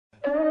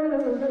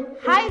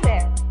Hi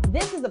there,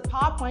 this is the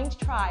PowerPoint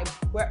Tribe,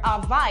 where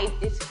our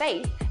vibe is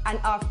faith and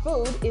our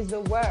food is the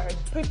Word.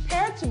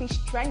 Prepare to be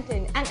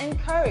strengthened and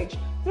encouraged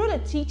through the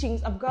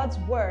teachings of God's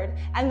Word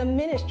and the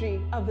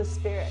ministry of the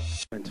Spirit.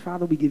 And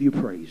Father, we give you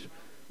praise.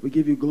 We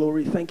give you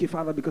glory. Thank you,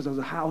 Father, because as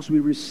a house we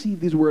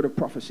receive this word of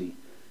prophecy.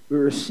 We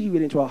receive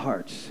it into our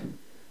hearts,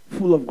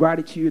 full of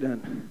gratitude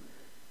and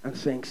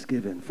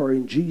thanksgiving. For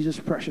in Jesus'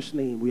 precious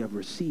name we have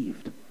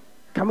received.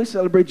 Can we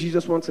celebrate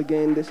Jesus once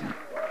again this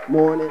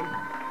morning?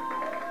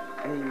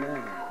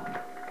 Amen.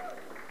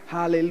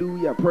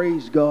 Hallelujah.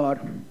 Praise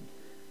God.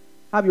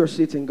 Have your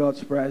seat in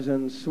God's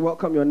presence.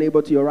 Welcome your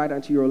neighbor to your right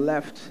and to your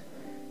left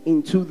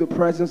into the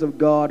presence of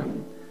God.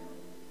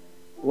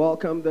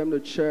 Welcome them to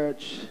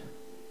church.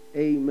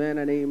 Amen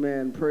and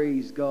amen.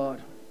 Praise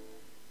God.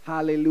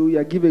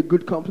 Hallelujah. Give a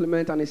good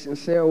compliment and a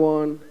sincere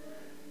one.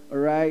 All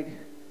right.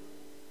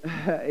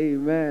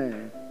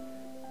 Amen.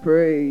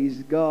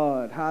 Praise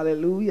God.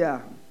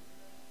 Hallelujah.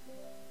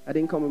 I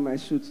didn't come in my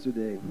suits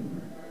today.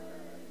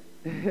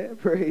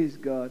 Praise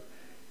God.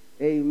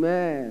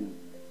 Amen.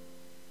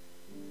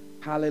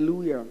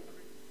 Hallelujah.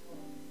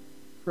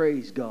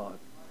 Praise God.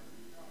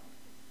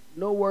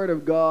 No word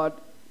of God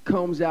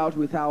comes out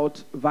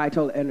without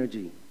vital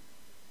energy.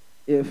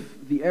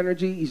 If the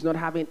energy is not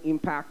having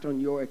impact on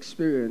your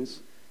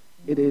experience,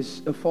 it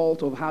is a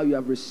fault of how you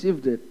have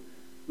received it,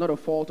 not a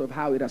fault of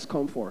how it has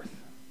come forth.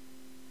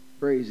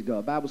 Praise God.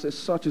 The Bible says,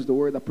 such is the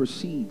word that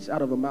proceeds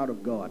out of the mouth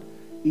of God.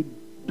 It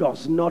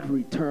does not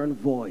return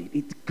void.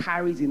 It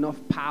carries enough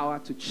power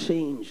to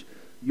change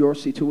your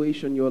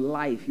situation, your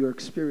life, your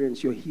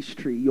experience, your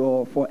history,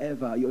 your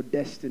forever, your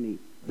destiny.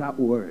 That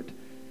word.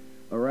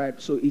 All right?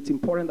 So it's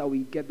important that we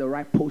get the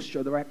right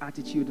posture, the right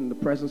attitude in the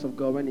presence of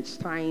God. When it's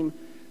time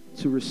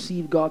to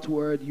receive God's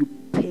word, you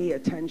pay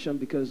attention,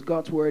 because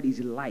God's word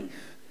is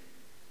life.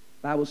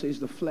 The Bible says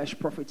the flesh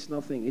profits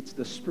nothing. It's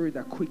the spirit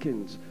that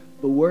quickens.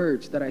 The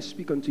words that I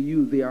speak unto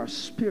you, they are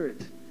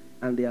spirit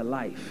and they are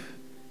life.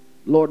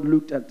 Lord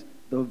looked at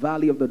the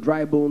valley of the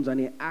dry bones and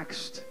he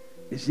asked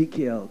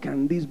Ezekiel,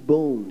 can these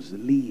bones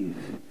live?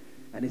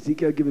 And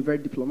Ezekiel gave a very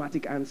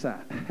diplomatic answer.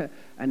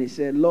 And he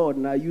said, Lord,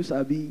 now you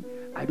sabi,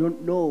 I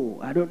don't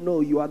know.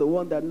 You are the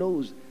one that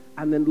knows.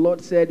 And then the Lord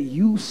said,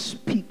 you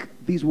speak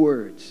these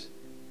words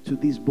to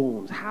these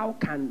bones. How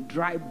can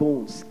dry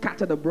bones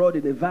scattered abroad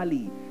in a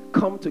valley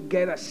come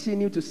together,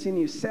 sinew to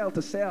sinew, cell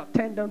to cell,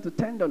 tendon to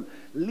tendon,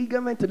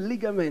 ligament to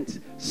ligament,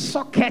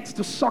 socket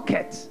to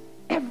socket?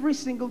 Every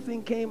single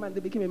thing came and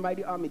they became a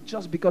mighty army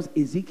just because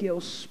Ezekiel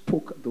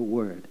spoke the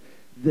word,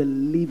 the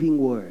living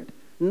word.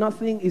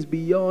 Nothing is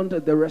beyond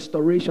the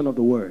restoration of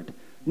the word.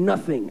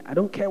 Nothing. I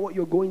don't care what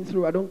you're going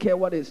through. I don't care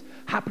what is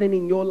happening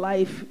in your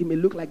life. It may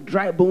look like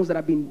dry bones that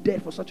have been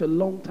dead for such a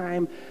long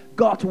time.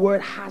 God's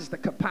word has the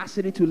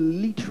capacity to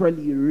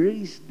literally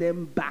raise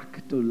them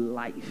back to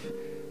life.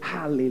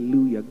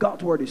 Hallelujah.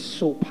 God's word is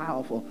so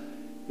powerful.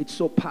 It's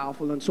so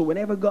powerful. And so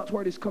whenever God's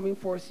word is coming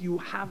forth, you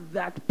have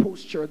that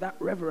posture, that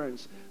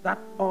reverence, that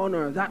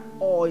honor, that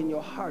awe in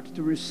your heart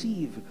to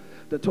receive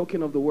the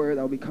token of the word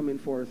that will be coming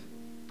forth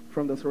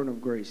from the throne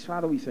of grace.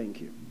 Father, we thank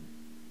you.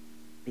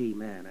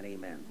 Amen and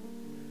amen.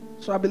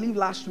 So I believe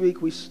last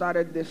week we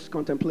started this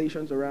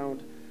contemplations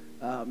around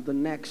the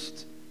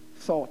next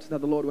thought that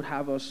the Lord would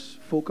have us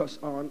focus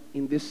on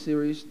in this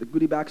series, the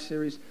Goody Bag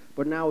series.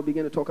 But now we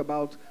begin to talk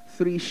about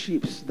 3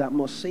 ships that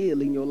must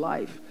sail in your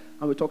life.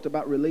 And we talked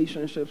about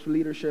relationships,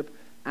 leadership,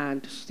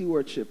 and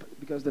stewardship,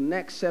 because the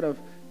next set of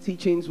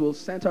teachings will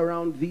center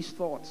around these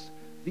thoughts,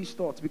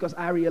 because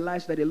I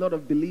realize that a lot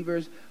of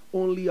believers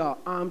only are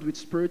armed with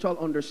spiritual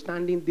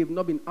understanding. They've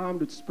not been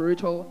armed with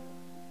spiritual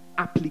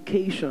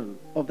application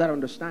of that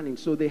understanding.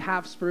 So they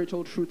have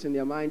spiritual truths in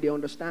their mind. They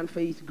understand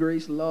faith,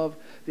 grace, love.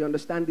 They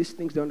understand these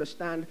things. They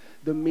understand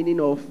the meaning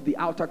of the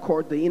outer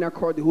court, the inner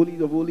court, the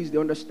Holy of Holies. They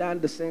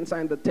understand the censer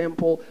and the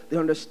temple. They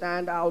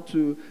understand how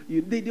to,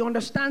 they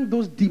understand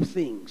those deep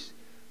things.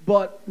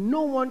 But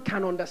no one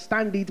can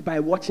understand it by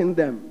watching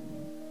them.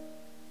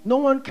 No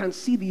one can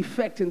see the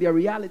effect in their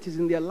realities,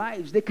 in their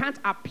lives. They can't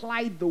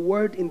apply the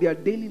word in their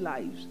daily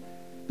lives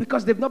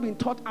because they've not been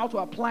taught how to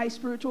apply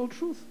spiritual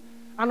truth.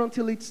 And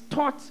until it's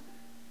taught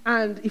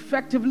and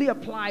effectively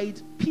applied,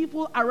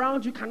 people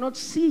around you cannot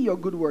see your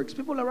good works.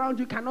 People around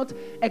you cannot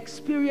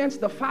experience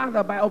the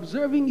Father by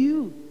observing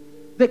you.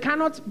 They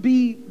cannot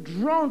be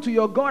drawn to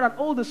your God and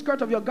hold the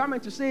skirt of your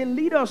garment to say,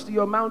 lead us to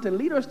your mountain,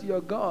 lead us to your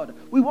God.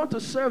 We want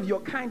to serve your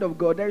kind of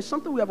God. There is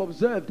something we have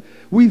observed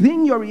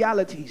within your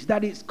realities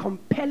that is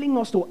compelling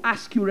us to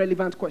ask you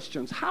relevant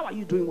questions. How are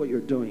you doing what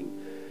you're doing?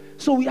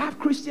 So we have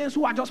Christians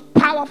who are just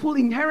powerful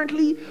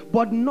inherently,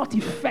 but not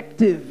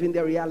effective in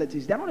their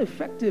realities. They're not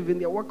effective in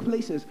their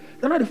workplaces.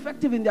 They're not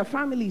effective in their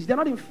families. They're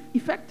not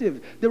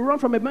effective. They run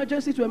from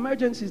emergency to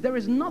emergencies. There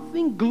is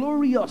nothing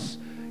glorious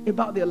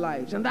about their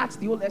lives. And that's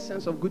the whole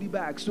essence of Goody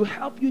Bags, to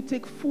help you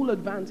take full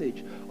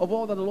advantage of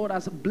all that the Lord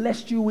has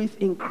blessed you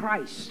with in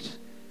Christ.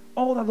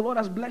 all that the Lord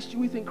has blessed you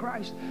with in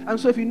Christ. And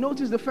so if you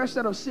notice the first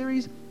set of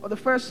series or the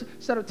first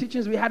set of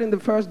teachings we had in the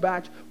first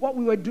batch, what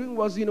we were doing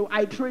was,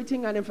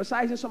 iterating and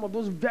emphasizing some of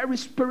those very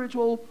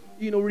spiritual,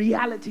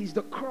 realities,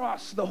 the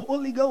cross, the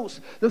Holy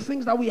Ghost, the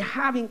things that we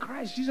have in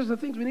Christ Jesus, the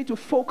things we need to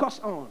focus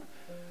on.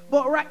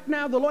 But right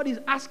now, the Lord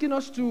is asking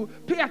us to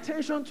pay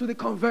attention to the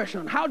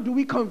conversion. How do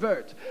we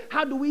convert?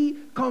 How do we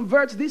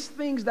convert these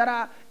things that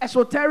are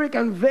esoteric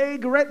and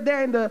vague right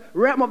there in the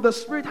realm of the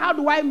Spirit? How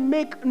do I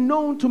make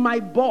known to my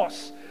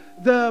boss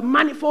the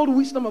manifold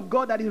wisdom of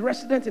God that is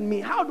resident in me?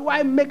 How do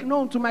I make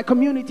known to my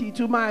community,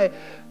 to my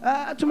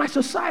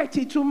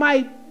society, to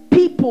my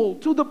people,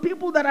 to the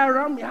people that are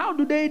around me? How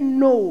do they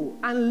know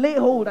and lay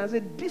hold and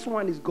say, this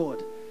one is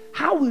God?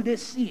 How will they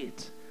see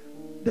it?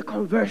 The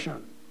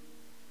conversion.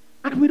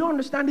 And if we don't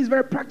understand this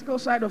very practical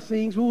side of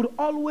things, we would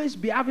always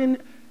be having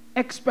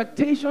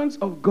expectations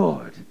of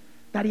God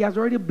that He has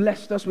already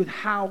blessed us with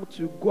how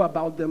to go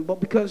about them. But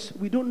because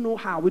we don't know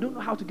how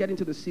to get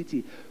into the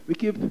city, we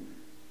keep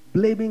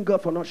blaming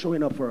God for not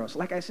showing up for us.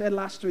 Like I said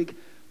last week,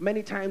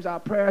 many times our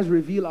prayers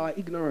reveal our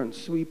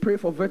ignorance. We pray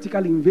for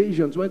vertical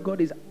invasions where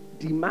God is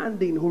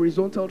demanding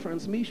horizontal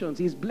transmissions.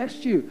 He's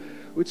blessed you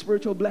with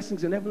spiritual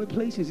blessings in heavenly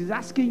places. He's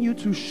asking you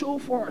to show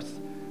forth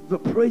the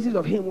praises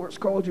of Him who has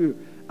called you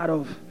out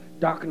of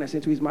darkness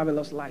into His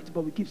marvelous light.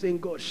 But we keep saying,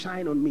 God,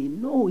 shine on me.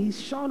 No, He's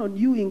shone on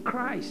you in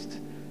Christ.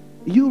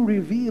 You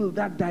reveal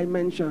that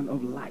dimension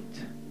of light.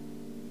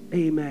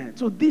 Amen.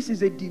 So this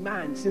is a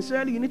demand.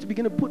 Sincerely, you need to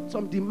begin to put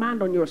some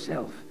demand on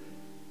yourself.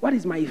 What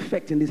is my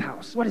effect in this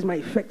house? What is my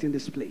effect in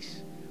this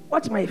place?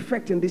 What's my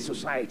effect in this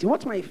society?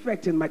 What's my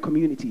effect in my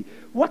community?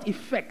 What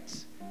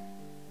effects?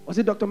 Was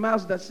it Dr.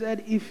 Miles that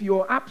said, if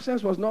your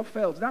absence was not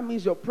felt, that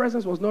means your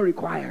presence was not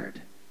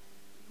required?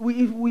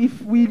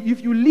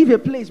 If you leave a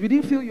place, we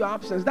didn't feel your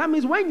absence. That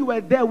means when you were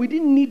there, we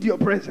didn't need your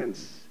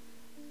presence.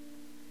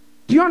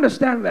 Do you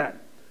understand that?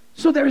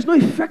 So there is no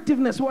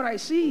effectiveness, what I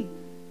see.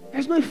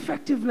 There's no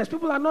effectiveness.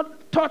 People are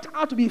not taught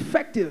how to be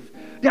effective.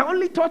 They're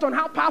only taught on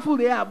how powerful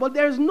they are. But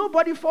there's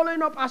nobody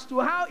following up as to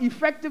how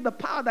effective the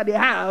power that they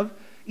have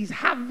is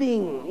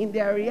having in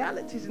their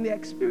realities, in their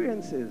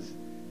experiences.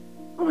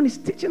 No one is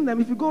teaching them.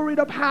 If you go read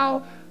up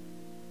how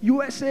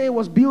USA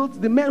was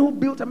built, the men who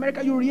built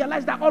America, you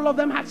realize that all of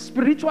them had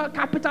spiritual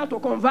capital to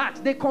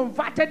convert. They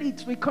converted it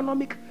to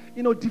economic,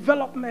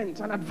 development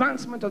and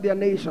advancement of their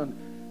nation.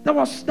 There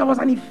was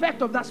an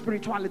effect of that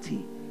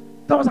spirituality.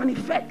 There was an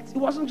effect. It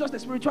wasn't just a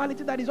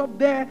spirituality that is up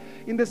there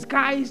in the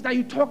skies that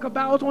you talk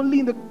about only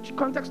in the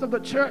context of the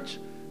church,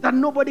 that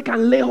nobody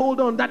can lay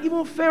hold on, that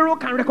even Pharaoh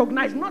can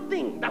recognize.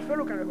 Nothing that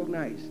Pharaoh can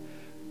recognize.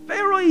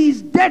 Pharaoh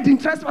is dead in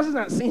trespasses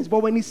and sins,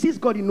 but when he sees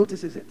God, he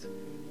notices it.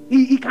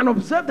 He can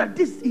observe that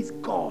this is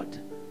God.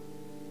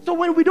 So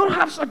when we don't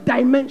have such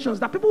dimensions,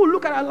 that people will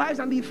look at our lives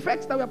and the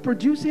effects that we're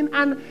producing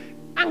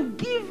and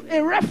give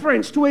a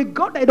reference to a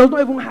God that it does not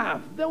even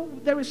have,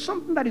 there is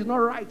something that is not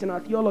right in our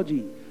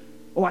theology,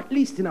 or at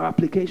least in our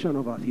application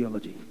of our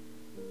theology.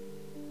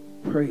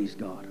 Praise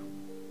God.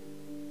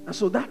 And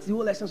so that's the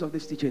whole essence of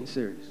this teaching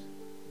series.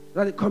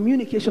 That the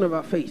communication of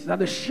our faith, that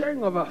the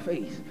sharing of our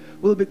faith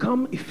will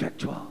become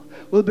effectual,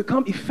 will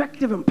become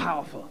effective and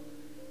powerful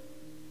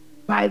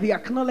by the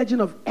acknowledging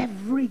of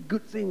every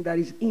good thing that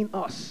is in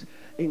us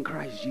in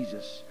Christ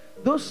Jesus.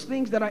 Those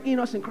things that are in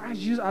us in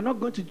Christ Jesus are not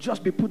going to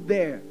just be put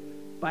there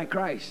by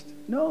Christ.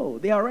 No,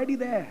 they are already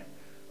there.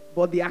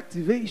 But the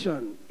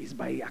activation is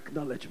by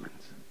acknowledgement.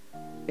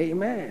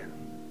 Amen.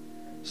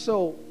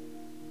 So,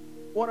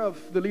 one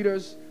of the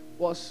leaders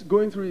was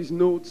going through his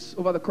notes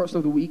over the course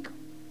of the week.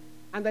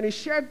 And then he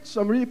shared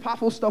some really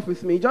powerful stuff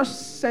with me. He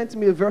just sent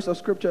me a verse of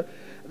scripture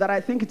that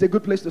I think it's a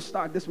good place to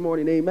start this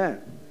morning.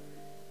 Amen.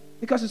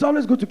 Because it's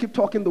always good to keep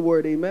talking the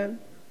word. Amen.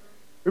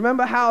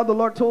 Remember how the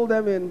Lord told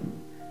them in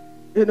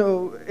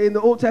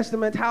the Old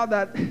Testament how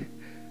that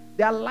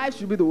their lives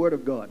should be the word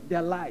of God.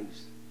 Their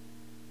lives.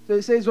 So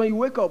he says when you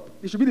wake up,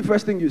 it should be the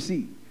first thing you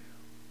see.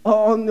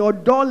 On your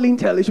door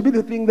lintel, it should be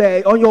the thing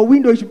there. On your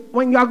window,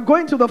 when you are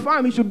going to the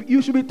farm,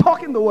 you should be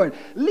talking the word.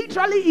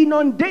 Literally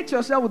inundate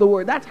yourself with the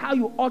word. That's how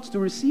you ought to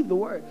receive the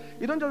word.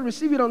 You don't just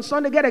receive it on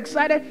Sunday, get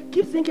excited.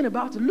 Keep thinking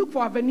about it. Look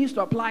for avenues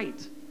to apply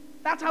it.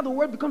 That's how the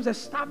word becomes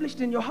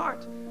established in your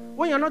heart.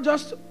 When you're not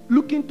just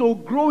looking to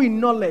grow in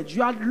knowledge,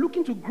 you are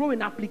looking to grow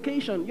in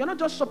application. You're not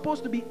just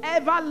supposed to be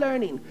ever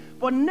learning,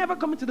 but never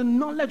coming to the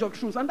knowledge of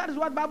truth. And that is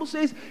what the Bible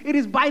says. It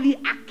is by the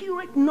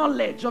accurate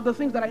knowledge of the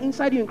things that are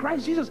inside you in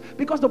Christ Jesus.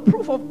 Because the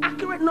proof of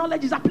accurate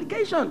knowledge is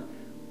application.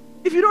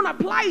 If you don't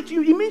apply it,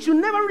 it means you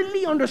never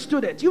really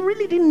understood it. You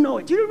really didn't know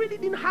it. You really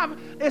didn't have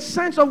a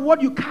sense of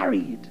what you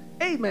carried.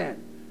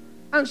 Amen.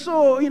 And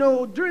so,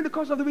 during the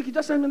course of the week, he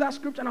just sent me that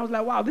scripture, and I was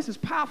like, wow, this is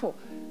powerful.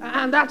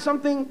 And that's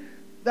something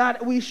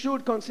that we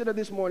should consider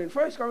this morning.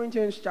 1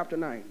 Corinthians chapter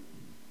 9.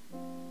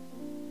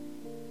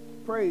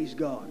 Praise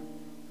God.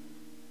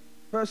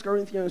 1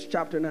 Corinthians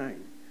chapter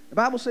 9. The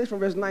Bible says from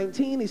verse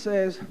 19, it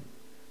says,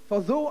 for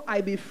though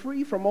I be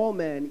free from all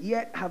men,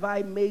 yet have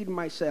I made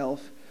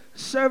myself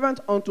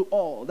servant unto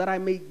all, that I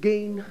may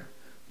gain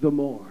the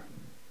more.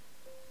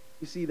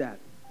 You see that?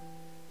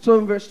 So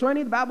in verse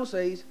 20, the Bible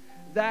says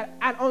that,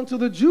 and unto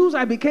the Jews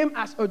I became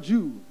as a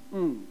Jew,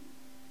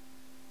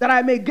 that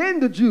I may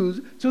gain the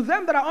Jews. To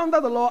them that are under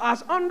the law,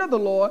 as under the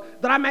law,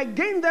 that I might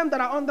gain them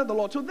that are under the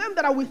law. To them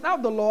that are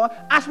without the law,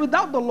 as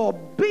without the law,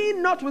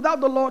 being not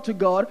without the law to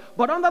God,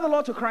 but under the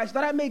law to Christ,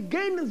 that I may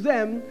gain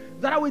them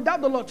that are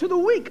without the law. To the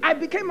weak I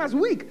became as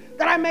weak,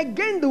 that I may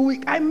gain the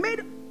weak. I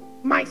made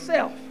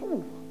myself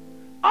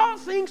all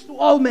things to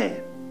all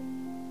men.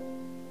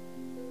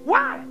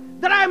 Why?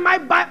 That I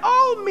might by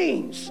all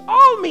means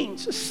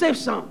save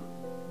some.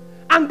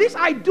 And this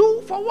I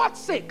do for what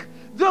sake?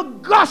 The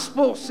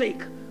gospel's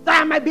sake,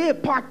 that I might be a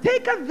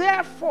partaker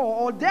therefore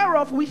or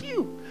thereof with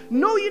you.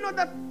 Know ye not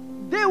that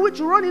they which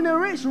run in a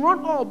race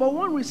run all, but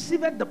one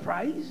receiveth the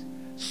prize?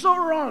 So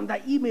run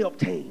that ye may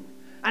obtain.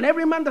 And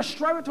every man that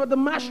striveth for the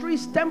mastery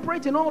is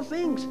temperate in all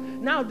things.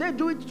 Now they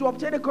do it to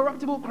obtain a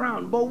corruptible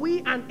crown, but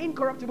we an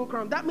incorruptible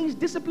crown. That means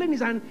discipline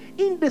is an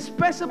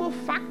indispensable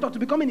factor to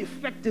becoming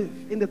effective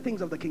in the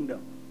things of the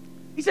kingdom.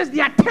 He says they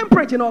are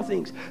temperate in all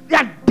things. They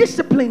are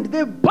disciplined.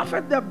 They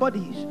buffet their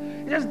bodies.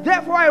 He says,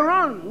 therefore I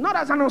run, not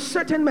as an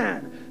uncertain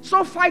man.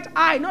 So fight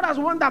I, not as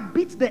one that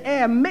beats the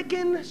air,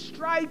 making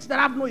strides that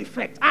have no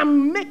effect.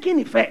 I'm making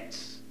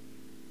effects.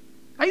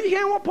 Are you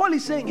hearing what Paul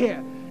is saying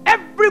here?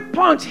 Every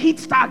punch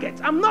hits target.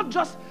 I'm not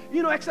just,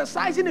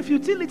 exercising a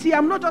futility.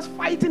 I'm not just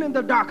fighting in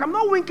the dark. I'm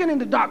not winking in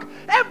the dark.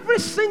 Every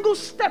single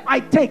step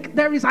I take,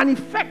 there is an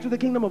effect to the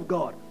kingdom of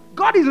God.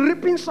 God is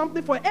reaping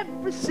something for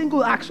every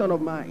single action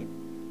of mine.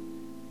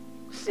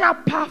 See how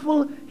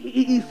powerful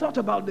he thought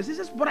about this. He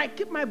says, but I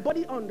keep my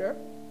body under,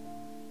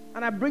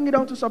 and I bring it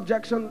unto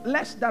subjection,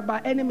 lest that by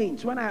any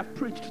means, when I have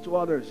preached to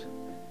others,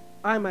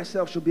 I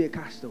myself should be a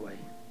castaway.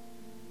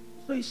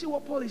 So you see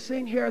what Paul is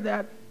saying here,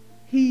 that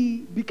he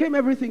became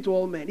everything to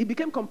all men. He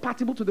became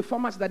compatible to the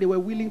formats that they were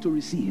willing to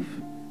receive,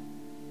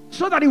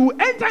 so that he will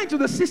enter into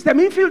the system,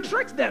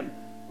 infiltrate them.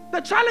 The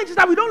challenge is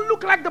that we don't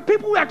look like the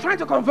people we are trying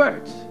to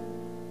convert.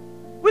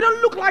 We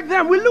don't look like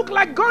them. We look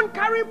like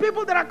gun-carrying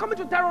people that are coming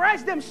to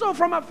terrorize them. So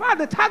from afar,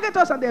 they target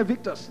us and they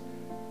evict us.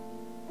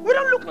 We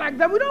don't look like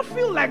them. We don't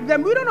feel like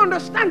them. We don't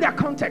understand their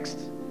context.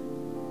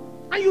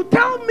 And you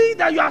tell me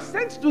that you are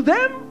sent to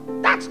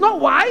them? That's not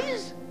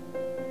wise.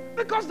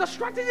 Because the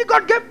strategy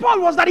God gave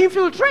Paul was that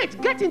infiltrate,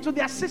 get into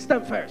their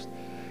system first.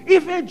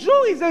 If a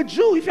Jew is a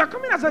Jew, if you're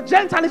coming as a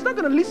Gentile, he's not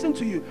going to listen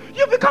to you.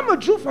 You become a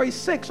Jew for his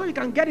sake so you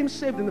can get him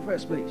saved in the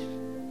first place.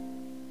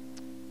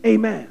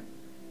 Amen.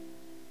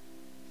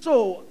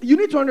 So you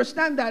need to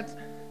understand that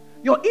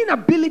your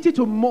inability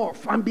to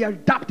morph and be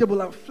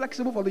adaptable and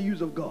flexible for the use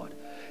of God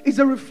is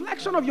a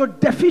reflection of your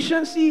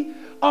deficiency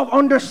of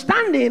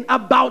understanding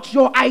about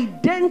your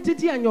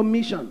identity and your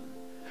mission.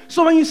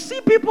 So when you see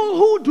people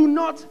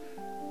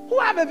who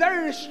have a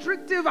very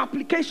restrictive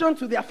application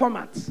to their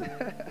formats,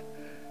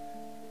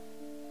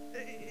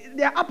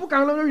 their Apple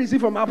can only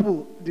receive from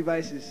Apple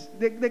devices.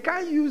 They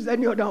can't use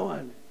any other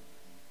one.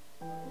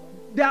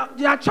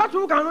 Their church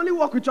people can only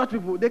work with church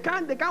people. They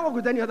can't work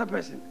with any other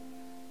person.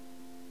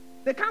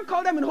 They can't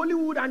call them in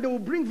Hollywood and they will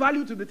bring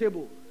value to the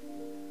table.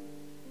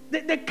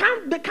 They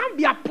can't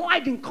be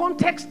applied in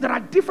contexts that are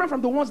different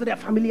from the ones that they're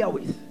familiar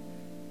with.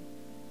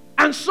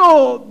 And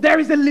so there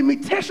is a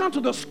limitation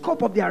to the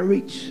scope of their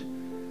reach.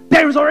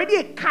 There is already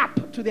a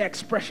cap to their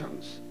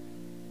expressions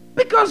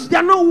because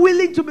they're not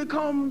willing to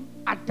become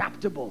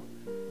adaptable.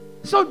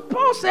 So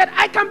Paul said,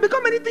 I can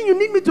become anything you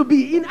need me to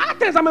be. In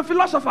Athens, I'm a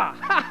philosopher.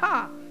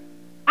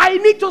 I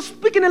need to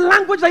speak in a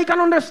language that you can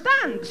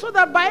understand so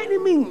that by any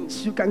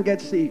means you can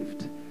get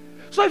saved.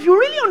 So if you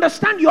really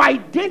understand your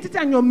identity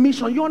and your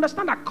mission, you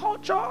understand that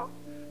culture,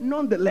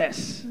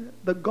 nonetheless,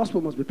 the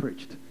gospel must be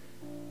preached.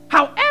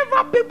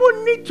 However,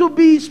 people need to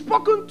be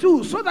spoken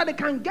to so that they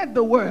can get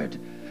the word.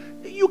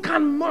 You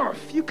can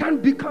morph, you can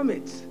become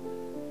it.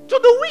 To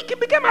the weak, he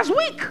became as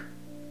weak.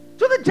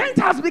 To the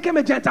Gentiles, he became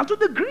a Gentile. To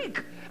the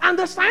Greek and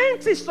the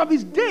scientists of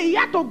his day, he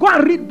had to go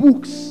and read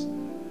books.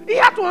 He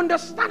had to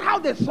understand how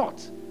they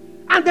thought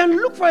and then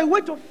look for a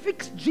way to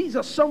fix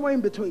Jesus somewhere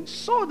in between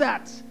so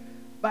that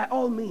by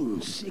all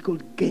means he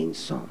could gain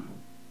some.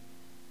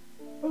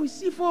 But we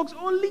see, folks,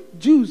 only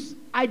Jews.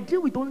 I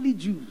deal with only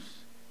Jews.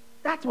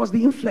 That was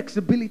the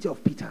inflexibility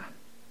of Peter.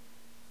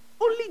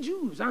 Only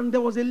Jews, and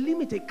there was a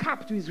limit, a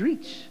cap to his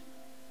reach.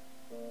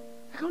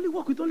 I can only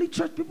work with only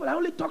church people. I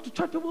only talk to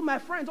church people, my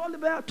friends, all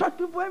the church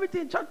people,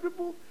 everything, church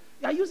people.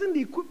 You are using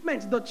the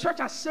equipment the church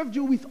has served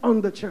you with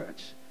on the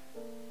church.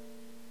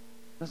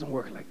 It doesn't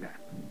work like that.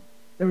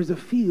 There is a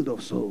field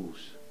of souls.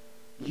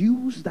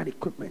 Use that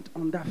equipment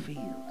on that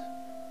field.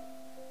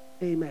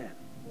 Amen.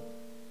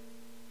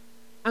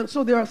 And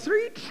so there are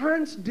 3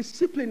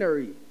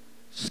 transdisciplinary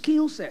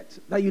skill sets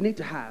that you need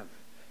to have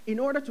in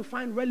order to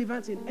find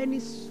relevance in any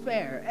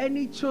sphere,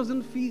 any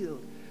chosen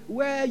field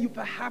where you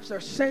perhaps are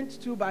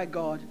sent to by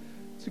God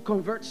to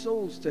convert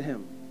souls to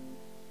Him.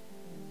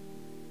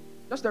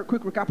 Just a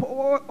quick recap.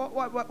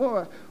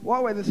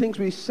 What were the things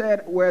we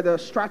said were the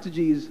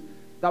strategies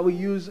that we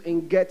use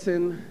in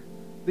getting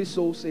this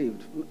soul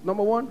saved?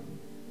 Number 1,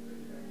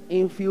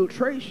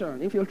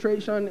 infiltration.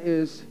 Infiltration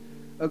is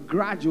a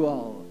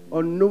gradual,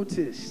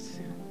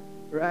 unnoticed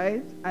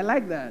Right? I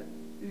like that.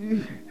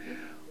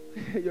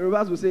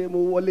 Yorubas will say, "Mo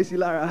wole si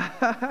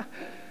lara."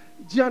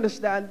 Do you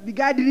understand? The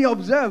guy didn't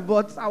observe,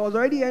 but I was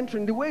already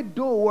entering. The way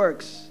dough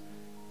works,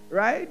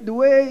 right? The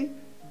way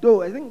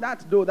dough, I think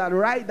that's dough,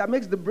 that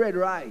makes the bread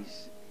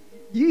rise.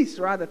 Yeast,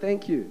 rather,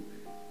 thank you.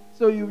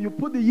 So you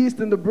put the yeast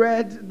in the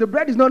bread. The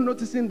bread is not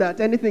noticing that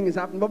anything is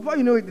happening. But before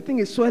you know it, the thing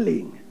is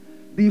swelling.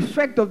 The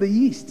effect of the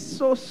yeast,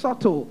 so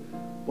subtle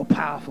but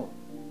powerful.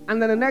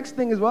 And then the next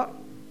thing is what?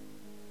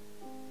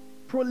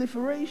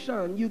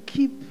 Proliferation. You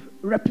keep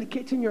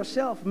replicating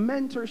yourself.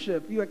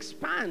 Mentorship. You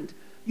expand.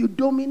 You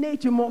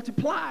dominate. You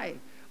multiply.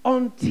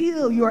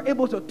 Until you are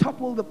able to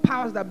topple the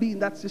powers that be in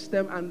that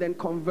system and then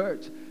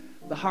convert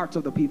the hearts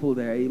of the people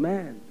there.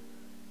 Amen.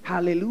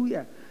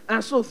 Hallelujah.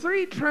 And so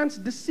 3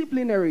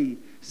 transdisciplinary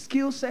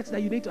skill sets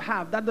that you need to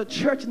have that the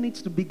church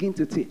needs to begin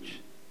to teach.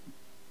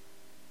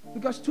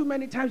 Because too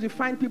many times you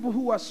find people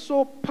who are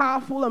so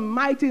powerful and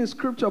mighty in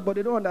scripture, but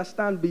they don't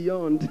understand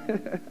beyond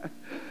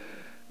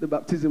the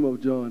baptism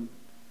of John.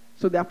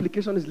 So the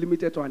application is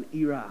limited to an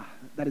era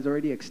that is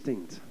already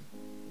extinct.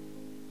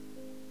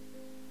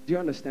 Do you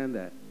understand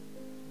that?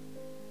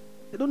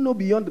 They don't know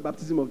beyond the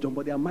baptism of John,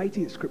 but they are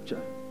mighty in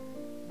scripture.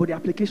 But the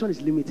application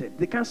is limited.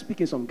 They can't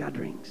speak in some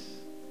gatherings.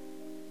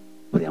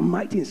 But they are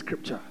mighty in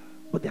scripture,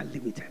 but they are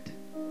limited.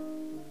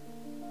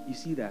 You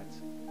see that?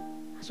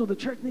 So the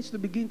church needs to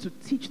begin to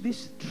teach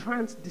these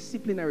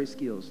transdisciplinary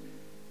skills.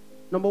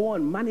 Number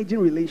 1, managing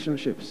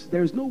relationships.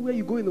 There is nowhere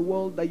you go in the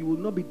world that you will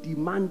not be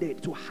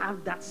demanded to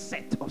have that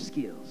set of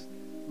skills.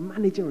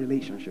 Managing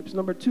relationships.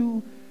 Number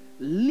 2,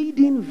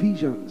 leading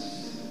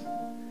visions.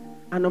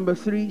 And number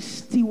 3,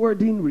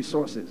 stewarding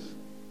resources.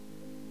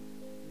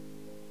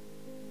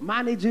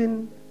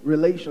 Managing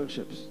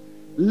relationships.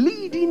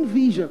 Leading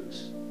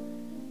visions.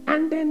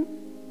 And then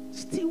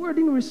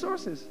stewarding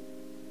resources.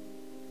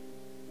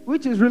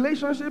 Which is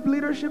relationship,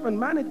 leadership,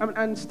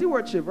 and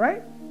stewardship,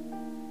 right?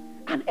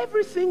 And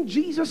everything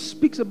Jesus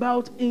speaks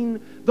about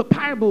in the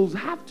parables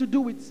have to do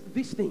with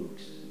these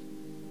things.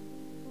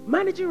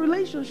 Managing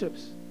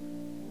relationships,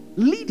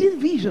 leading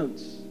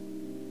visions,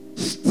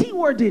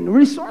 stewarding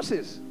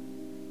resources.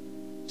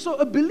 So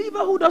a believer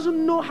who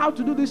doesn't know how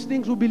to do these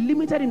things will be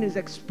limited in his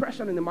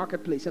expression in the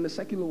marketplace, in the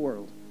secular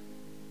world.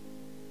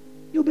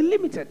 You'll be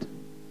limited.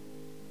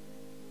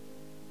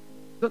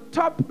 The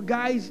top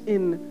guys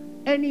in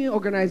any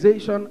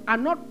organization are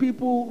not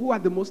people who are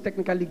the most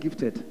technically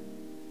gifted.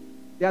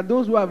 They are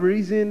those who have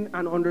reasoned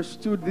and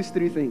understood these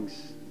 3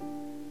 things.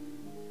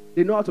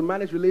 They know how to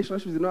manage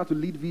relationships, they know how to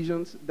lead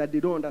visions that they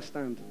don't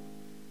understand,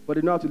 but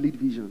they know how to lead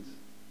visions.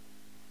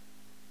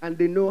 And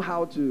they know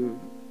how to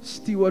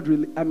steward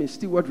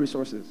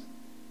resources.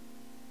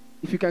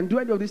 If you can do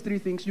any of these 3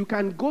 things, you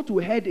can go to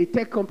head a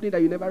tech company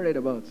that you never read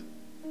about.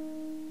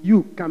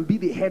 You can be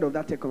the head of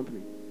that tech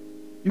company.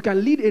 You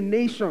can lead a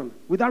nation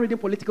without reading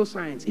political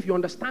science if you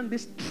understand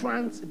these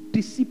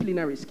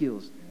transdisciplinary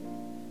skills.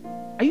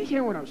 Are you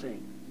hearing what I'm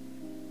saying?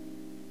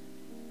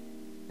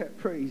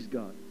 Praise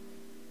God.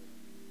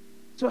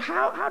 So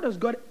how does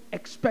God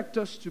expect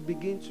us to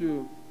begin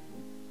to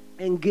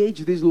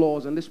engage these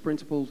laws and these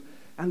principles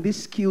and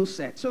this skill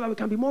set so that we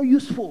can be more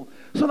useful,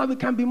 so that we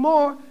can be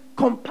more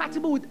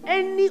compatible with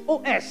any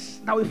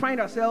OS that we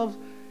find ourselves,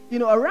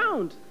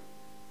 around?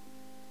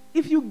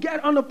 If you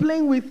get on a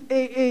plane with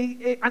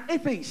an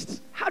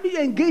atheist, how do you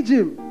engage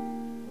him?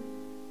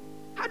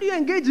 How do you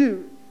engage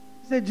him?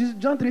 He said,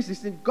 John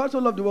 3:16, God so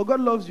loved the world,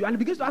 God loves you. And he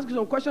begins to ask you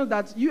some questions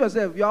that you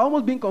yourself, you are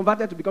almost being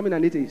converted to becoming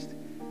an atheist.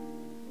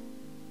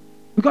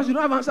 Because you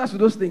don't have answers to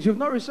those things. You've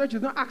not researched,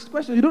 you've not asked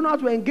questions. You don't know how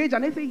to engage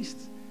an atheist.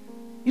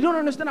 You don't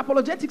understand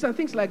apologetics and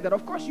things like that.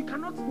 Of course, you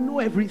cannot know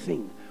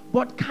everything.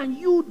 But can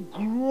you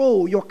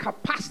grow your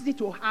capacity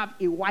to have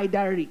a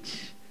wider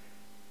reach?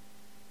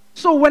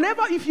 So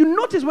if you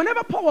notice,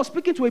 whenever Paul was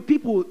speaking to a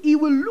people, he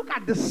will look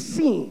at the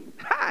scene.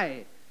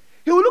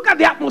 He will look at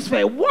the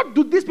atmosphere. What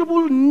do these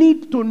people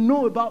need to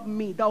know about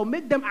me that will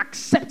make them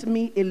accept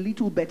me a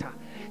little better?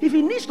 If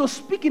he needs to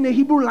speak in a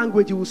Hebrew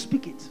language, he will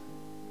speak it.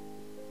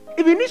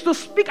 If he needs to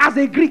speak as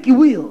a Greek, he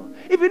will.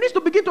 If he needs to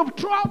begin to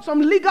throw out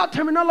some legal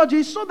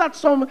terminology so that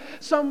some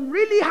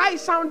really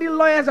high-sounding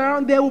lawyers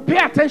around there will pay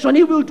attention,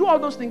 he will do all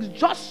those things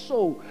just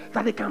so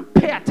that they can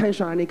pay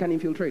attention and they can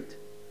infiltrate.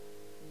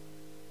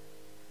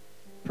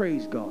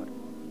 Praise God.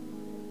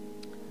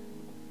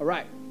 All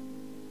right.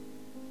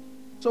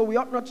 So we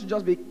ought not to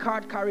just be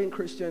card-carrying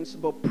Christians,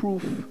 but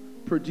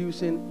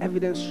proof-producing,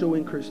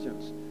 evidence-showing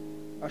Christians.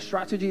 Our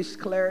strategy is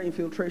clear: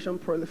 infiltration,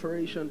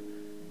 proliferation,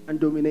 and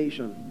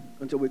domination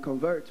until we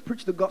convert.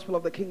 Preach the gospel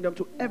of the kingdom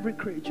to every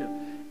creature.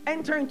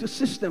 Enter into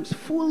systems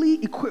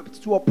fully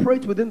equipped to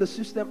operate within the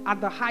system at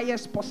the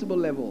highest possible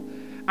level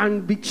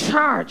and be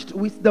charged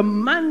with the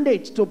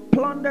mandate to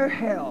plunder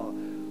hell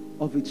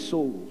of its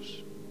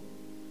souls.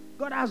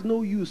 God has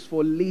no use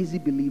for lazy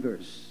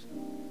believers.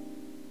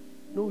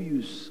 No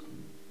use.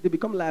 They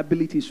become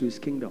liabilities to his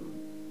kingdom.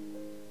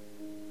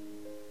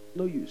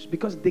 No use.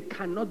 Because they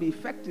cannot be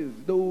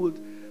effective. They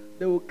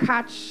will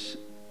catch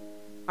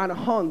and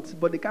hunt,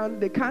 but they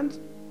can't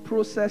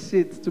process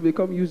it to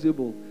become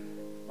usable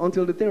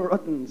until the thing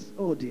rottens.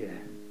 Oh dear.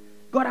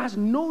 God has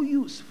no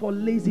use for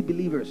lazy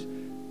believers.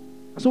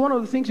 So one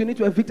of the things you need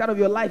to evict out of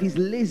your life is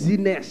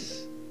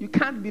laziness. You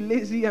can't be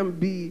lazy and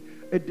be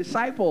a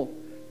disciple.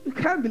 You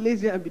can't be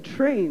lazy and be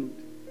trained.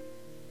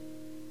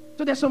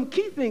 So there's some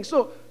key things.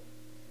 So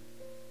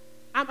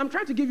I'm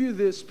trying to give you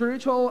the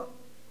spiritual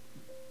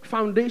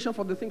foundation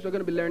for the things we're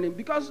going to be learning,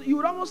 because you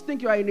would almost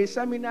think you are in a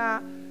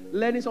seminar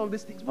learning some of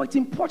these things, but it's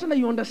important that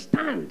you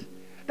understand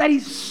that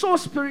it's so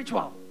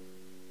spiritual.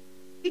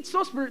 It's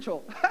so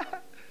spiritual.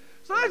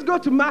 So let's go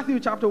to Matthew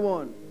chapter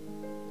 1.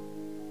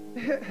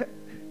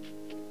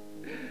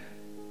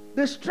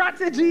 The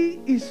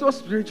strategy is so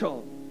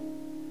spiritual.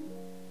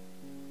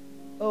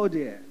 Oh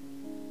dear.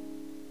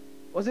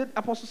 Was it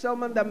Apostle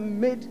Selman that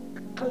made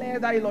clear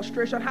that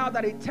illustration, how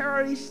that a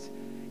terrorist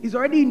is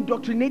already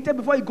indoctrinated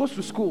before he goes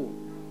to school?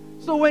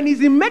 So when he's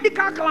in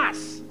medical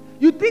class,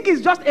 you think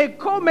he's just a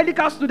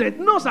co-medical student.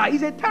 No, sir,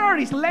 he's a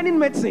terrorist learning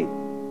medicine.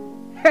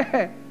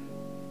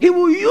 He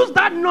will use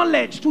that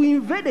knowledge to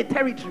invade a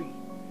territory.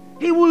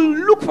 He will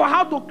look for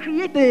how to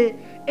create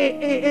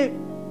a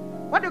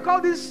what do you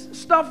call this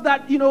stuff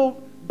that,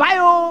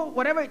 bio,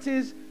 whatever it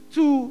is,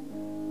 to,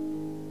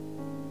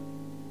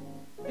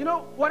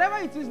 whatever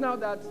it is now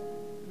that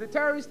the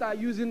terrorists are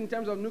using in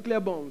terms of nuclear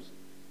bombs.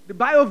 The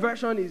bio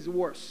version is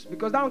worse,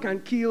 because that one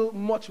can kill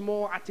much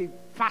more at a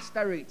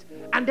faster rate.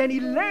 And then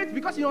he learns,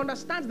 because he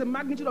understands the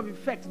magnitude of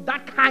effect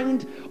that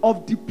kind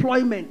of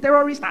deployment,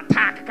 terrorist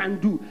attack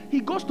can do. He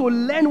goes to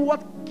learn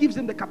what gives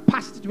him the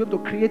capacity to be able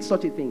to create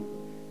such a thing.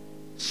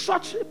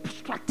 Such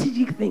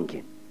strategic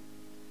thinking.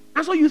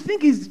 And so you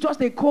think he's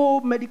just a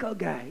co-medical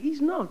guy. He's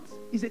not.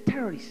 He's a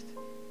terrorist.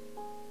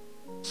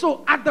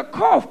 So at the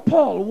core of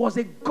Paul was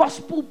a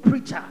gospel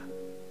preacher.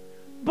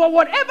 But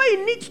whatever he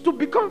needs to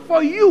become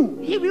for you,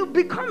 he will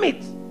become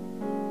it.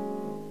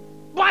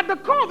 But at the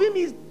core of him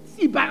is,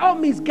 by all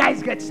means,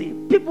 guys get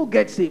saved. People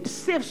get saved.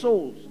 Save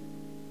souls.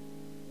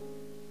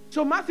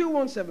 So Matthew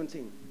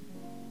 1:17.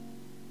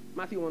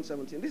 Matthew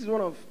 1:17. This is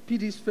one of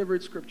PD's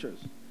favorite scriptures.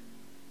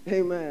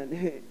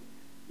 Amen.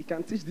 He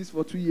can teach this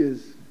for 2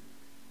 years.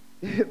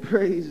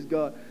 Praise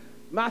God.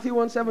 Matthew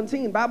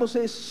 1:17. Bible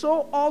says,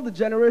 so all the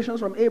generations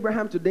from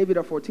Abraham to David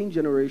are 14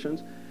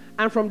 generations.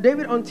 And from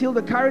David until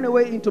the carrying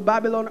away into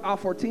Babylon are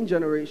 14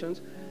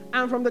 generations.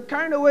 And from the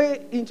carrying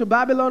away into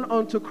Babylon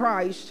unto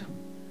Christ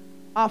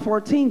are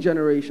 14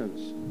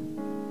 generations.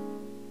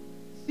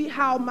 See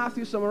how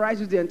Matthew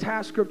summarizes the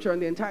entire scripture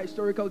and the entire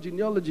historical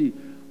genealogy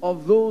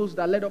of those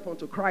that led up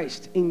unto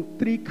Christ in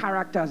 3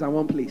 characters and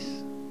 1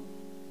 place.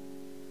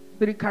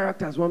 3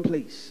 characters, 1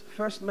 place.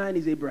 First man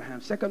is Abraham.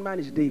 Second man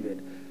is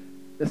David.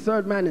 The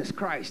third man is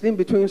Christ. In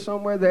between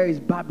somewhere there is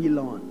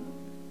Babylon.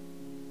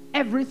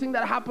 Everything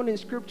that happened in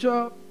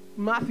scripture,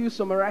 Matthew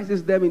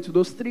summarizes them into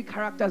those 3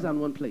 characters and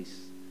 1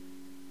 place.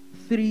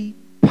 3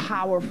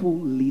 powerful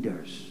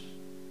leaders.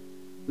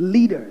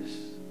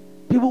 Leaders.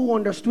 People who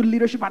understood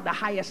leadership at the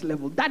highest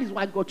level. That is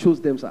why God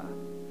chose them, sir.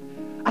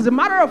 As a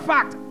matter of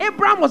fact,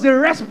 Abraham was a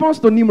response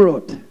to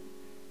Nimrod.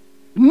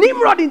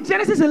 Nimrod in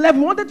Genesis 11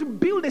 wanted to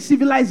build a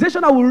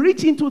civilization that will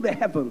reach into the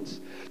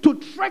heavens to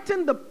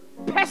threaten the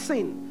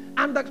person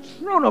and the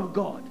throne of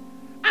God.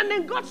 And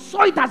then God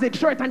saw it as a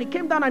threat, and he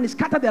came down and he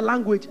scattered their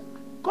language.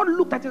 God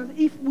looked at it and said,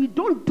 if we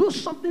don't do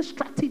something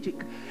strategic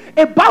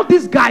about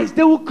these guys,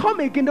 they will come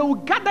again, they will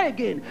gather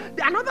again.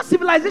 Another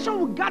civilization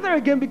will gather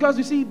again, because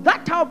you see,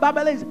 that Tower of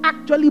Babel is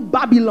actually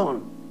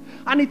Babylon.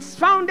 And it's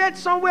founded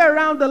somewhere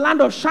around the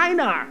land of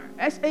Shinar,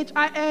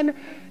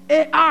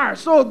 Shinar.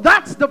 So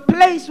that's the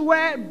place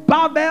where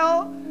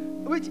Babel,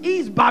 which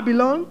is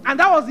Babylon, and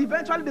that was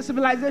eventually the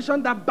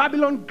civilization that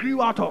Babylon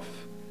grew out of.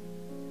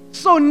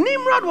 So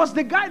Nimrod was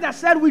the guy that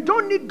said, we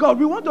don't need God.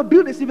 We want to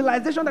build a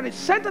civilization that is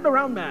centered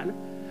around man.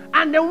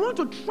 And they want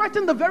to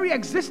threaten the very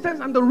existence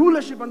and the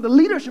rulership and the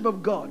leadership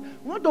of God.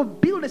 We want to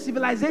build a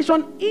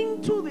civilization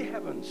into the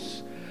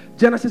heavens.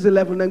 Genesis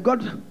 11, then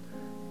God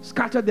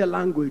scattered their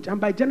language. And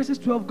by Genesis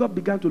 12, God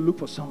began to look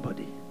for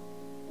somebody.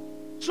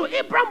 So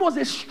Abraham was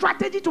a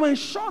strategy to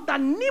ensure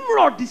that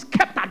Nimrod is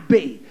kept at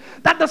bay.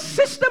 That the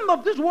system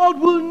of this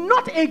world will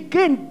not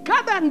again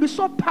gather and be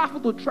so powerful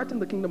to threaten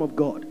the kingdom of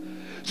God.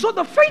 So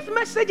the faith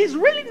message is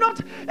really not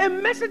a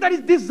message that is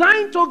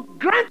designed to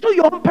grant you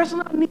your own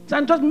personal needs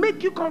and just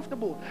make you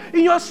comfortable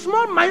in your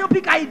small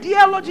myopic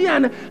ideology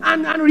and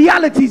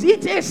realities.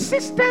 It's a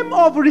system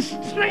of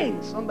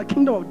restraints on the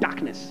kingdom of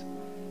darkness.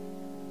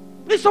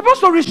 It's supposed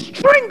to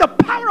restrain the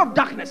power of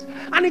darkness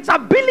and its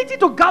ability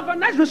to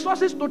galvanize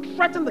resources to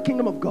threaten the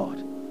kingdom of God.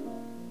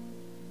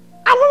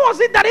 And what was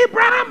it that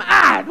Abraham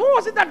had? What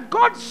was it that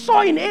God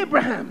saw in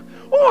Abraham?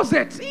 What was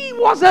it? He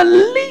was a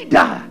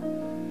leader.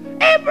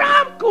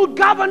 Abraham could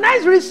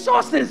galvanize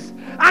resources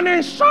and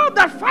ensure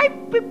that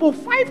 5 people,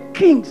 5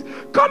 kings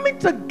coming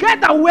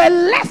together were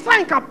lesser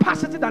in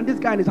capacity than this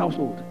guy in his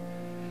household.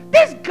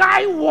 This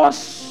guy was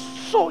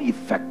so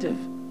effective.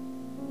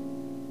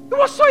 He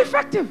was so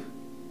effective.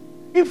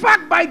 In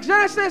fact, by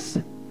Genesis,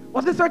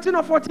 was it 13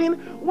 or 14,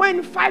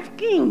 when 5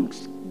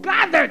 kings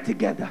gathered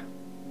together,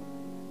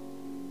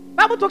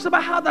 Bible talks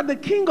about how that the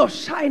king of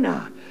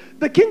Shinar,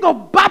 the king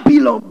of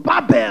Babylon,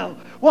 Babel,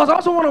 was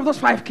also one of those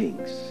 5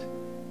 kings.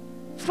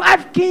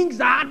 5 kings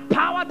that had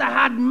power, that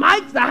had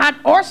might, that had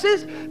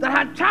horses, that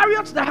had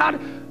chariots, that had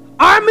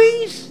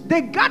armies.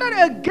 They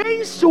gathered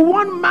against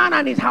one man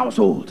and his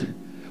household.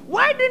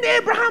 Why didn't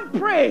Abraham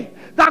pray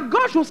that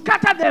God should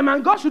scatter them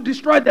and God should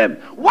destroy them?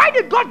 Why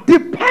did God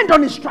depend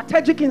on his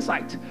strategic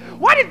insight?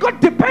 Why did God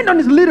depend on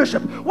his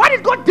leadership? Why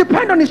did God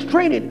depend on his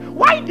training?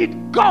 Why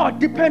did God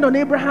depend on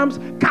Abraham's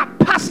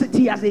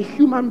capacity as a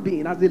human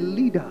being, as a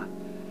leader?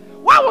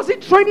 Why was he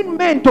training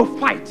men to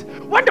fight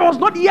when there was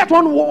not yet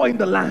one war in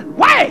the land?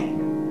 Why?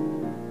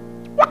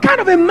 What kind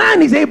of a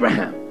man is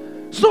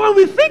Abraham? So when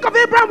we think of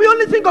Abraham, we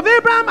only think of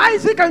Abraham,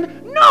 Isaac,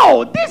 and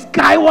no, this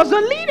guy was a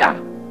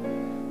leader.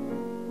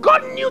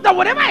 God knew that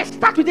whatever I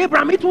start with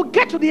Abraham, it will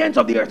get to the ends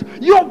of the earth.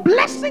 Your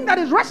blessing that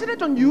is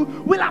resident on you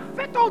will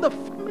affect all the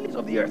families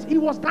of the earth. He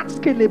was that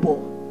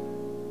scalable.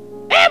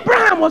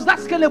 Abraham was that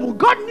scalable.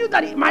 God knew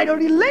that my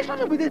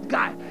relationship with this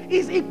guy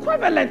is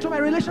equivalent to my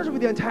relationship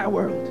with the entire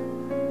world.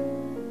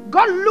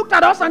 God looked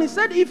at us and he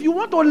said, if you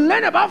want to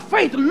learn about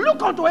faith,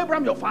 look unto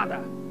Abraham your father.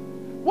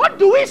 What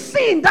do we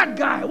see in that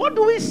guy? What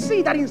do we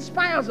see that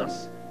inspires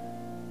us?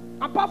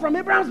 Apart from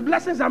Abraham's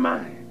blessings and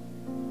mine.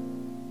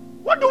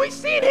 What do we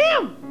see in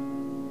him?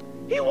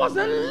 He was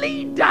a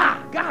leader,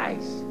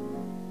 guys.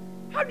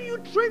 How do you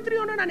train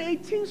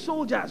 318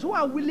 soldiers who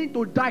are willing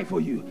to die for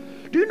you?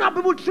 Do you know how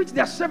people treat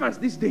their servants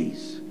these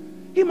days?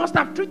 He must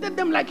have treated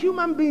them like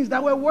human beings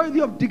that were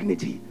worthy of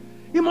dignity.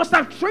 He must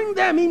have trained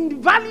them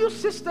in value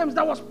systems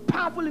that was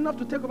powerful enough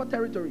to take over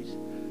territories.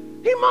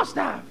 He must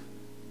have.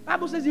 The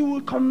Bible says he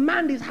will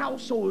command his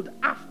household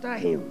after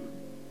him.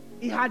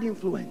 He had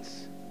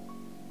influence.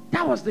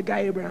 That was the guy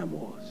Abraham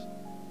was.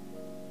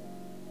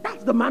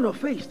 That's the man of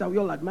faith that we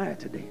all admire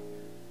today.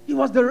 He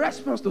was the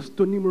response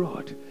to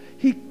Nimrod.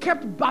 He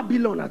kept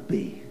Babylon at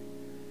bay.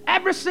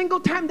 Every single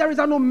time there is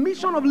an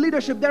omission of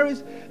leadership, there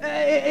is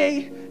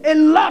a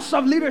loss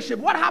of leadership.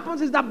 What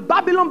happens is that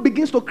Babylon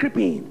begins to creep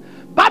in.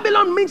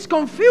 Babylon means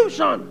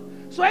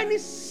confusion. So any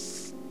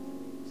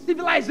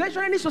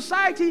civilization, any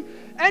society,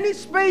 any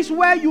space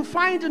where you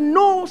find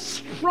no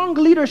strong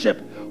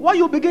leadership, what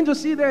you begin to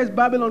see there is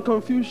Babylon,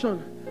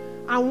 confusion.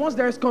 And once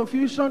there is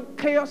confusion,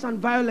 chaos and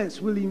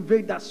violence will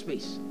invade that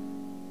space.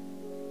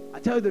 I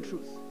tell you the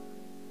truth.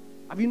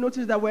 Have you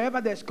noticed that wherever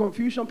there's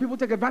confusion, people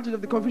take advantage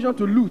of the confusion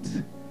to loot?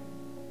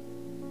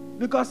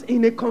 Because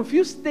in a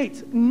confused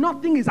state,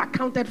 nothing is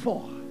accounted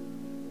for.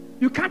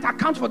 You can't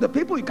account for the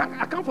people, you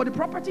can't account for the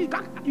property,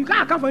 you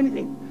can't account for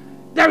anything.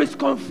 There is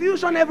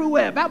confusion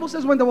everywhere. The Bible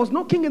says when there was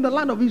no king in the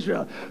land of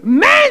Israel,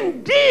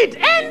 men did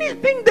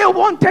anything they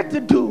wanted to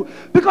do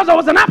because there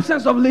was an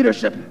absence of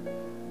leadership.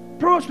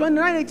 Proverbs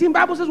 29:18,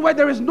 Bible says where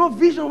there is no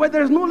vision, where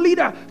there is no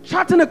leader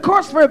charting a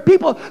course for a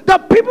people, the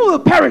people will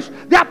perish.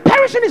 Their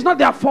perishing is not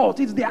their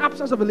fault. It's the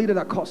absence of a leader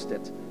that caused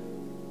it.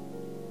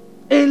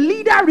 A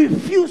leader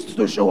refused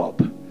to show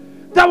up.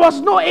 There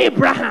was no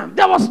Abraham.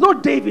 There was no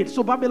David.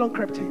 So Babylon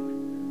crept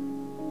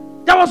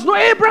in. There was no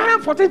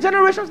Abraham. 14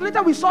 generations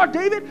later we saw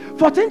David.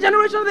 14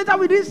 generations later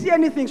we didn't see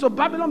anything. So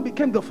Babylon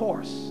became the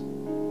force.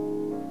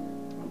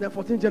 And then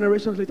 14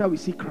 generations later we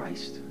see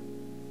Christ.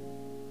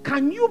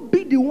 Can you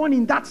be the one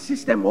in that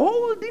system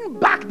holding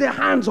back the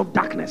hands of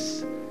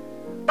darkness?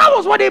 That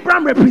was what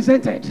Abraham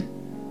represented.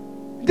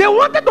 They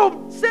wanted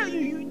to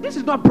say, this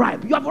is not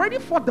bribe. You have already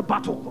fought the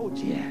battle. Oh,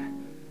 yeah.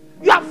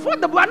 You have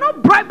fought the battle. We are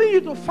not bribing you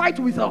to fight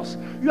with us.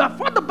 You have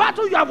fought the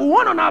battle. You have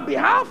won on our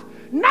behalf.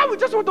 Now we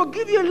just want to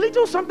give you a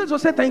little something to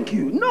say thank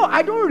you. No,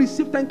 I don't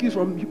receive thank yous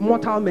from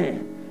mortal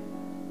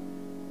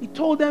men. He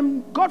told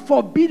them, God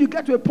forbid you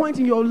get to a point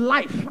in your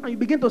life and you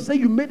begin to say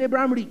you made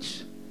Abraham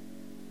rich.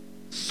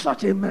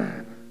 Such a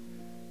man.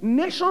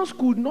 Nations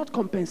could not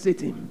compensate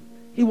him.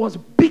 He was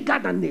bigger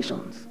than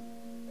nations.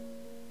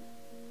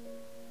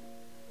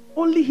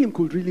 Only him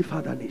could really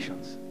father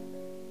nations.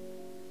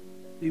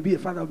 You'll be a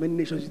father of many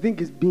nations. You think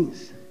it's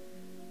beans.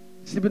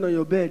 Sleeping on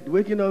your bed,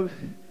 waking up.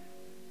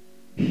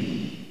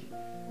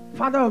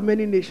 Father of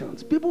many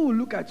nations. People will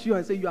look at you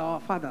and say, you are our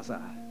father, sir.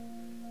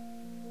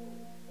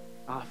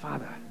 Our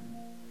father.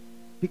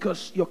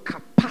 Because your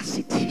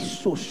capacity is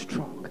so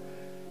strong.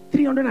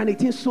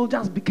 318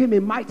 soldiers became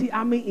a mighty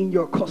army in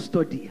your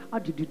custody. How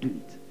did you do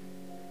it?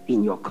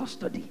 In your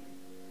custody.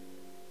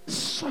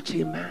 Such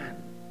a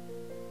man.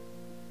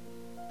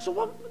 So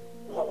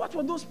what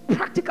were those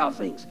practical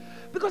things?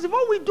 Because if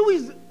all we do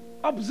is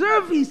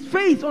observe his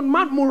faith on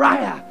Mount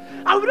Moriah,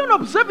 and we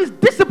don't observe his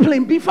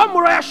discipline before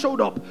Moriah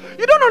showed up,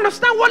 you don't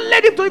understand what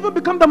led him to even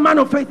become the man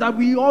of faith that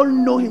we all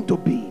know him to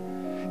be.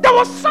 There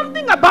was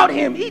something about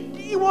him.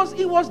 He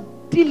was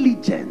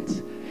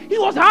diligent. He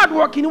was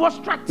hardworking. He was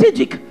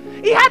strategic.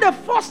 He had a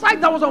foresight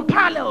that was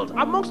unparalleled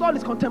amongst all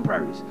his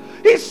contemporaries.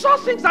 He saw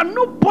things that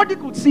nobody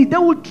could see. They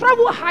would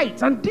travel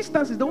heights and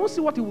distances. They won't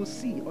see what he will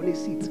see on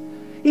his seat.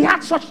 He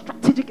had such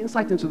strategic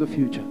insight into the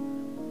future.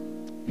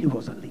 He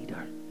was a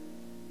leader.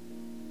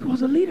 He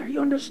was a leader. He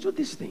understood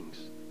these things.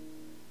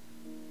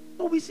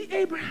 So we see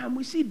Abraham,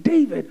 we see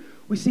David,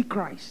 we see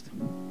Christ.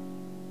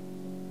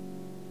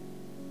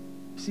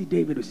 see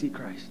David, we see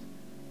Christ.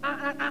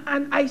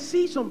 And I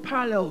see some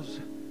parallels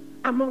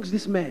amongst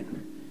these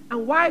men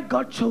and why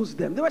God chose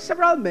them. There were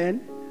several men.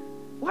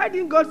 Why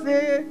didn't God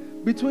say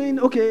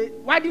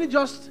why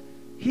didn't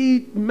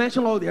he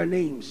mention all their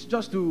names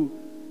just to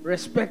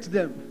respect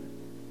them?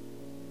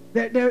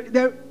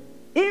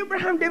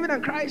 Abraham, David,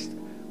 and Christ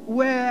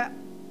were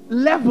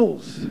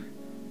levels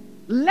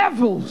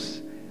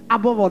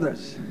above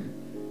others.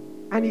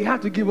 And he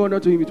had to give honor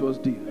to him, it was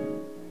due.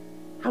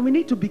 And we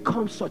need to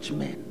become such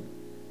men.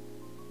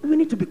 We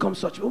need to become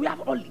such men. We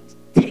have all it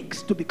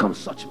takes to become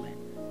such men.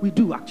 We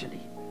do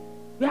actually.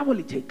 We have all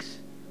it takes.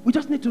 We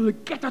just need to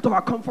get out of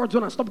our comfort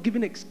zone and stop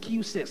giving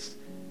excuses.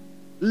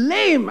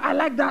 Lame, I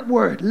like that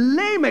word.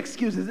 Lame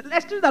excuses.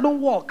 Excuses that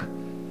don't work.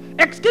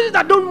 Excuses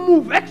that don't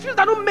move. Excuses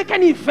that don't make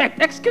any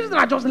effect. Excuses that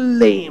are just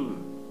lame.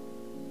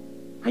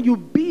 And you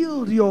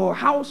build your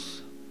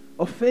house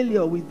of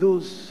failure with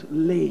those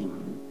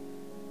lame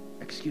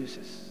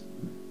excuses.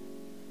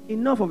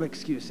 Enough of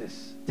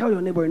excuses. Tell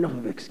your neighbor, enough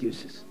of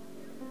excuses.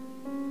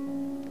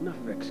 Enough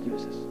of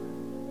excuses.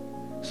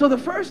 So the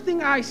first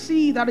thing I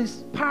see that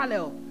is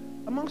parallel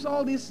amongst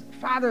all these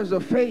fathers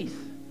of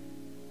faith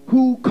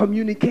who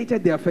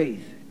communicated their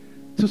faith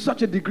to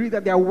such a degree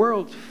that their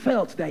world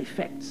felt their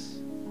effects.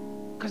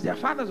 Because they are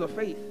fathers of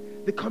faith.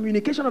 The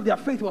communication of their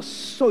faith was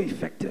so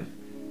effective.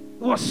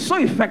 It was so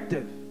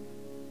effective.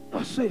 It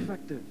was so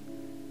effective.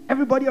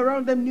 Everybody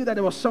around them knew that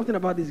there was something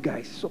about these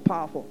guys. So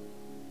powerful.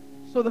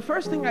 So the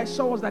first thing I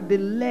saw was that they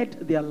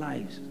led their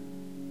lives.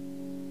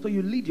 So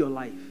you lead your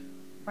life.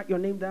 Write your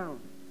name down.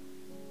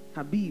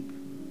 Habib.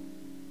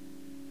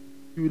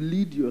 You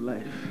lead your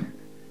life.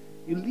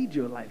 You lead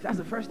your life. That's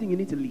the first thing you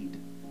need to lead.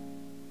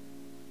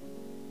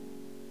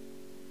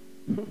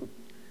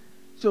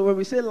 So when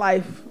we say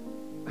life,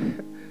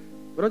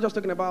 we're not just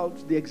talking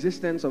about the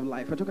existence of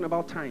life. We're talking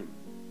about time.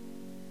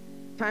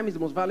 Time is the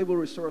most valuable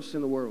resource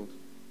in the world.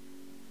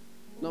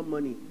 Not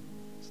money.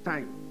 It's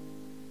time.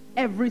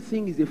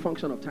 Everything is a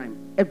function of time.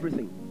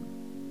 Everything.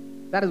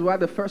 That is why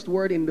the first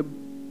word in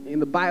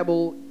the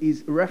Bible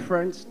is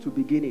reference to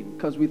beginning.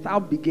 Because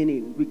without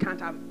beginning, we can't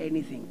have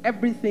anything.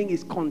 Everything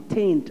is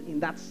contained in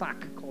that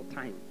sack called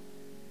time.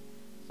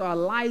 So our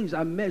lives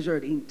are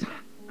measured in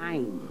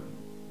time.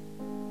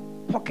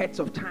 Pockets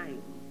of time.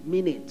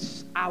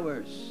 Minutes,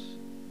 hours,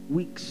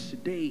 weeks,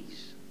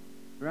 days,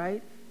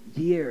 right?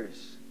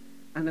 Years.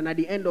 And then at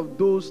the end of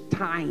those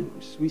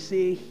times, we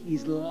say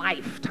his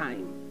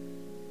lifetime.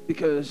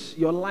 Because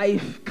your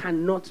life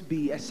cannot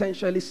be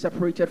essentially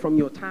separated from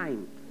your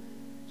time.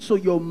 So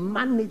your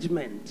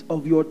management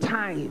of your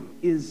time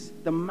is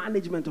the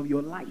management of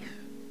your life.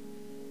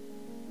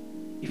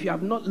 If you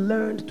have not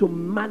learned to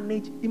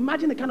manage,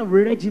 imagine the kind of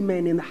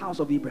regimen in the house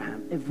of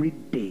Abraham every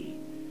day.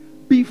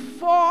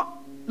 Before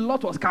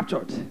Lot was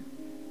captured.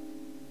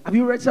 Have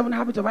you read 7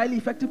 Habits of Highly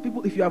Effective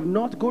People? If you have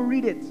not, go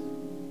read it.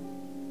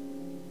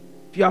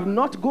 If you have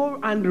not, go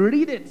and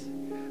read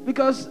it.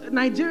 Because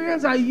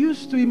Nigerians are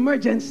used to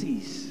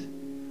emergencies.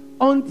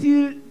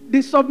 Until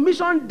the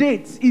submission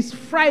date is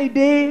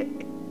Friday,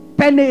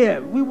 10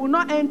 a.m. We will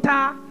not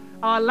enter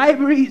our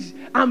libraries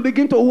and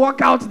begin to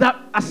work out that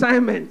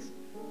assignment.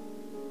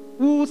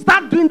 We will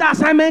start doing that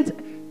assignment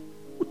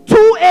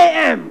 2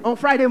 a.m. on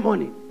Friday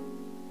morning.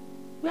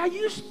 We are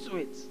used to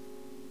it.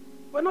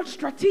 We're not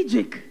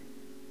strategic.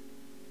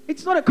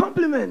 It's not a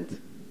compliment.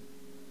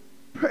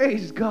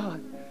 Praise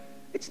God.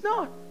 It's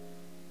not.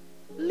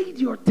 Lead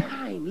your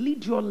time.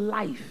 Lead your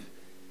life.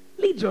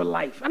 Lead your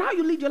life. And how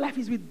you lead your life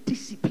is with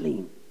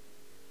discipline.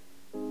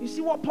 You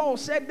see what Paul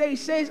said there? He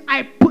says,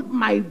 I put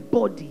my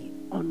body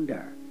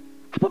under.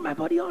 I put my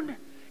body under.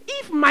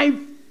 If my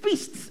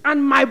fists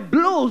and my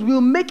blows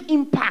will make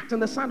impact on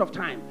the sand of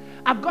time,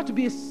 I've got to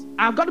be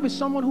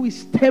someone who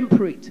is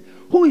temperate,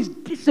 who is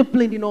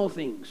disciplined in all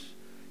things.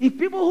 If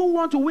people who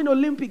want to win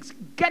Olympics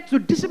get to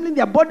discipline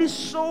their bodies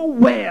so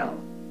well,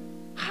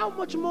 how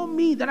much more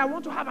me that I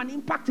want to have an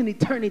impact in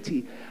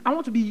eternity? I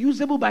want to be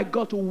usable by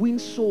God to win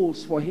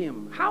souls for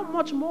him. How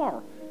much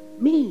more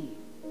me?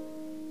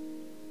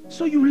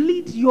 So you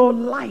lead your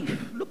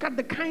life. Look at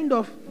the kind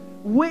of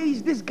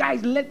ways these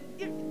guys led.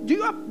 Do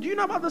you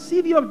know about the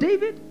CV of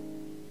David?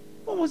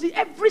 What was it?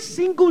 Every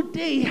single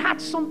day he had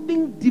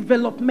something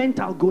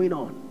developmental going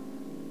on.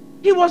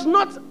 He was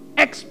not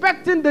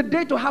expecting the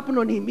day to happen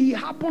on him. It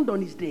happened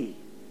on his day.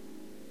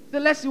 So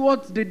let's see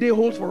what the day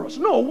holds for us.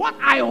 No, what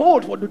I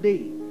hold for the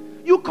day.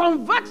 You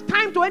convert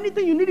time to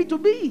anything you need it to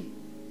be.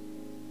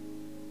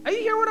 Are you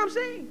hearing what I'm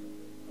saying?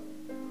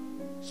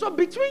 So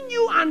between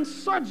you and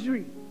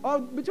surgery, or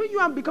between you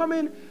and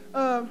becoming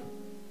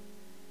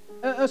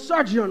a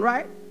surgeon,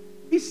 right?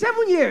 It's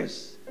 7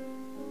 years.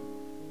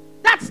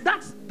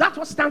 That's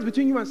what stands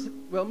between you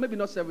and, well, maybe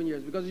not 7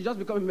 years, because you just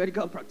become a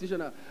medical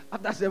practitioner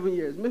after 7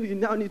 years. Maybe you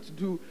now need to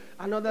do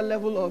another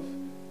level of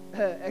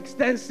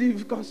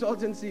extensive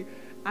consultancy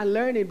and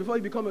learning before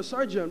you become a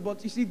surgeon.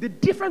 But you see, the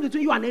difference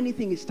between you and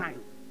anything is time.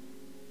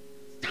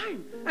 It's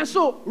time. And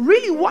so,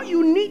 really, what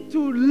you need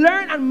to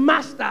learn and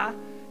master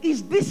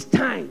is this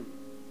time.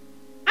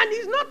 And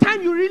it's not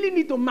time you really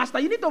need to master.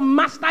 You need to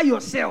master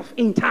yourself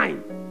in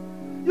time.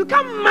 You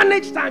can't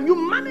manage time. You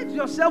manage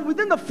yourself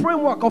within the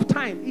framework of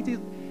time. It is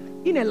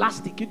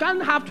inelastic. You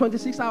can't have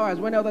 26 hours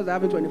when others are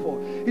having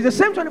 24. It's the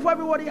same 24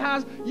 everybody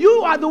has. You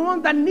are the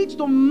one that needs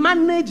to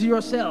manage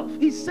yourself.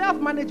 It's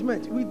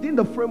self-management within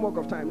the framework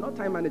of time, not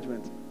time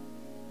management.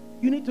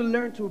 You need to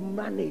learn to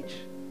manage.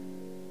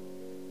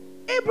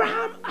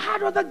 Abraham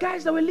had other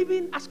guys that were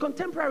living as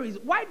contemporaries.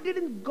 Why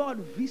didn't God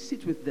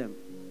visit with them?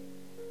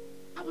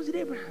 How was it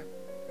Abraham?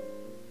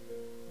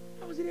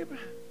 How was it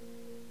Abraham?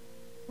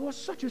 He was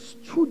such a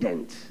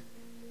student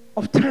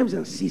of times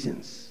and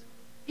seasons.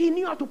 He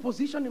knew how to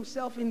position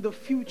himself in the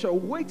future,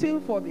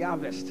 waiting for the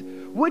harvest,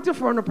 waiting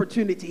for an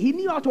opportunity. He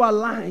knew how to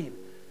align.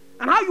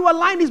 And how you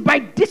align is by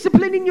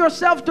disciplining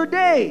yourself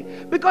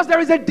today. Because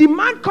there is a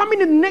demand coming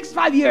in the next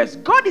 5 years.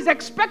 God is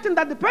expecting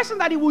that the person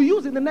that he will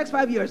use in the next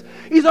 5 years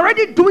is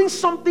already doing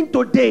something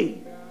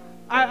today.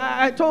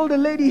 I told the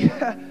lady,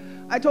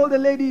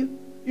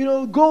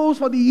 goals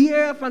for the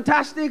year,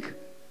 fantastic.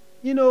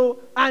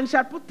 And she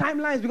had put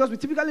timelines, because we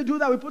typically do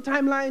that. We put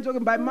timelines. Okay,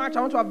 by March,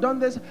 I want to have done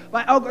this.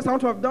 By August, I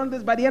want to have done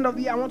this. By the end of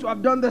the year, I want to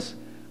have done this.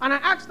 And I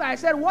asked her, I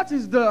said, what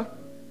is the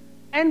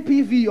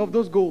NPV of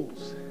those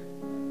goals?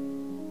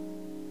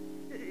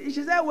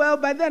 She said, well,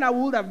 by then I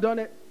would have done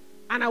it.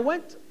 And I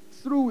went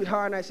through with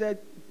her and I said,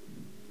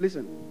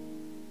 listen,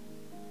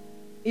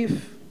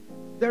 if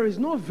there is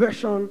no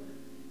version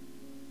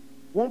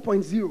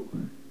 1.0,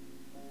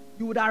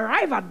 you would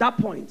arrive at that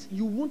point,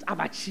 you won't have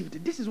achieved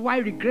it. This is why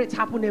regrets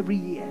happen every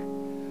year.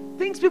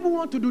 Things people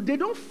want to do, they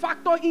don't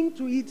factor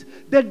into it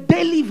the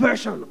daily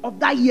version of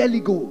that yearly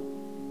goal.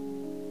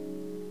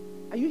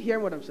 Are you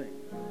hearing what I'm saying?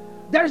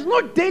 There is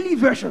no daily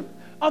version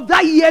of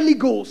that yearly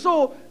goal.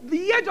 So the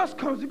year just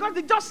comes because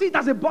they just see it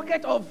as a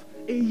bucket of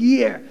a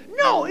year.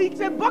 No, it's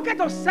a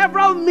bucket of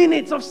several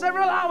minutes, of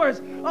several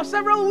hours, of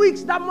several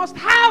weeks that must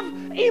have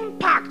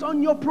impact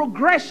on your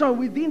progression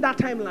within that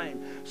timeline.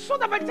 So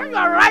that by the time you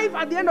arrive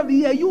at the end of the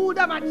year, you would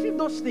have achieved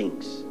those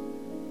things.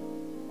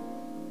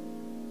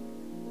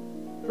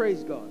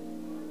 Praise God.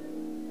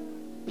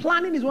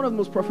 Planning is one of the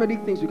most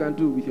prophetic things you can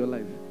do with your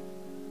life.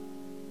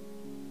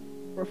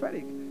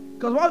 Prophetic.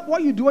 Because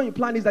what you do when you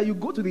plan is that you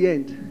go to the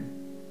end.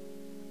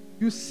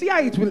 You see how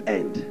it will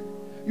end.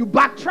 You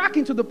backtrack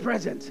into the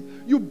present.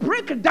 You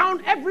break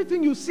down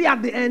everything you see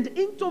at the end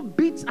into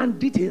bits and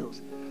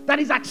details that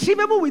is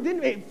achievable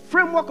within a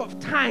framework of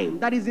time,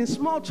 that is in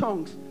small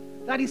chunks,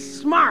 that is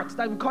smart,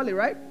 that we call it,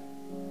 right?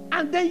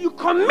 And then you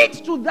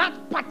commit to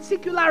that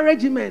particular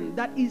regimen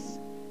that is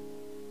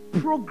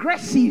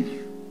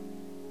progressive.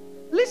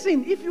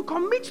 Listen, if you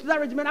commit to that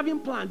regimen having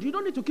planned, you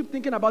don't need to keep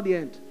thinking about the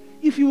end.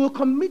 If you will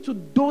commit to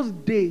those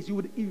days, you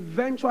would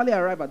eventually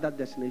arrive at that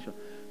destination.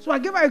 So I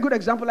gave her a good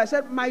example. I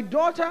said, my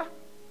daughter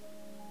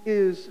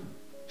she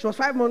was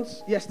 5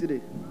 months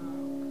yesterday.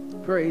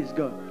 Praise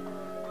God.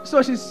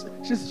 So she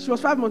was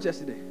 5 months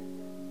yesterday.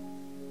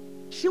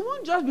 She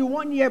won't just be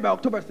 1 year by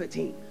October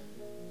 13th.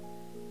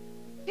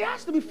 It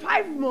has to be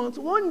 5 months,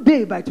 1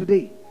 day by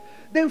today.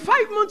 Then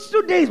 5 months,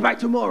 2 days by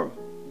tomorrow.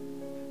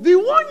 The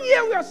 1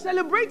 year we are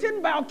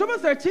celebrating by October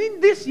 13th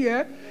this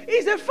year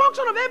is a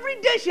function of every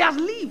day she has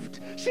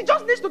lived. She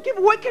just needs to keep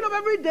waking up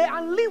every day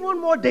and live one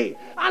more day.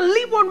 And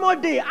live one more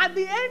day. At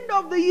the end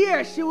of the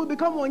year, she will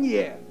become 1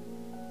 year.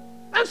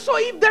 And so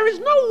if there is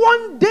no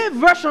 1 day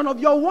version of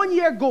your 1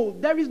 year goal,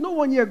 there is no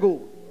 1 year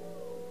goal.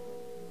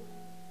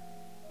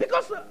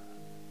 Because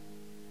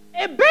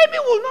a baby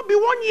will not be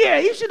 1 year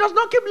if she does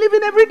not keep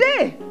living every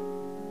day.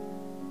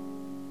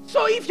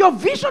 So if your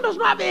vision does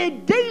not have a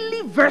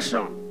daily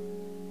version,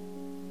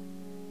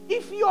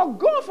 if your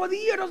goal for the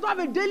year does not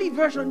have a daily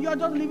version, you are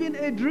just living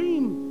a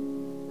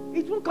dream.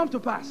 It won't come to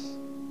pass.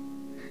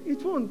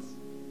 It won't.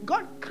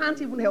 God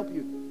can't even help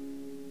you.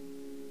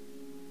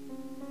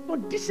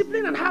 But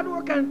discipline and hard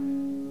work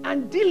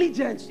and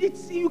diligence,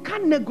 you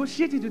can't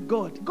negotiate it with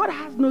God. God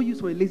has no use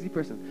for a lazy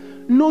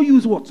person. No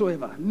use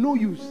whatsoever. No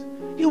use.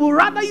 He will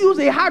rather use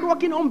a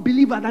hardworking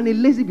unbeliever than a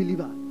lazy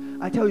believer.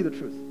 I tell you the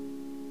truth.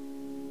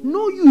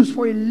 No use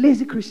for a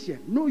lazy Christian.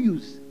 No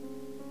use.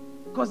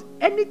 Because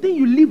anything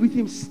you live with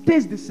him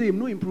stays the same.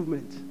 No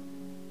improvement.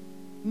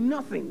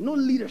 Nothing. No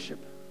leadership.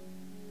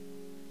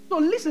 So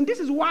listen, this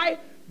is why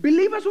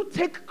believers who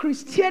take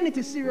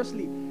Christianity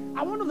seriously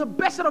are one of the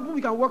best set of people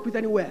we can work with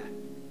anywhere.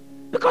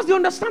 Because they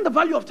understand the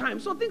value of time.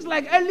 So things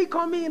like early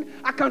coming,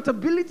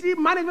 accountability,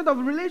 management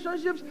of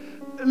relationships,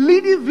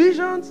 leading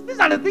visions. These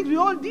are the things we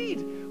all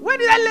did. Where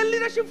did I learn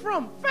leadership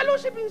from?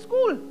 Fellowship in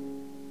school.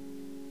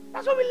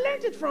 That's where we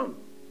learned it from.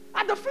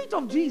 At the feet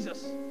of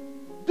Jesus.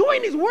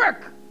 Doing his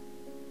work.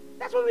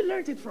 That's where we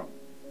learned it from.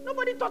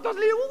 Nobody taught us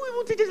leadership.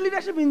 Who teaches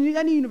leadership in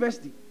any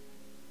university?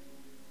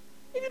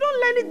 If you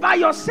don't learn it by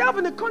yourself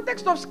in the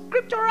context of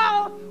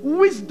scriptural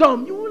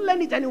wisdom, you won't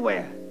learn it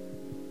anywhere.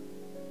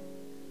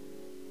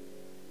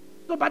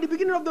 So by the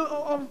beginning of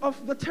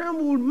the term,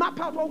 we'll map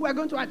out what we're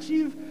going to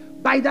achieve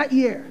by that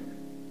year.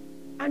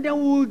 And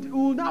then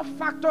we'll now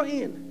factor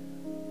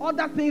in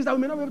other things that we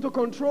may not be able to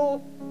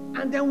control.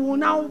 And then we'll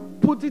now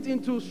put it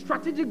into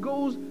strategic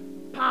goals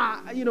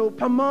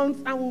per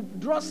month. And we'll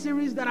draw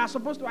series that are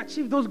supposed to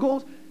achieve those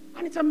goals.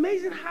 And it's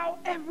amazing how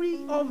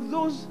every of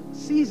those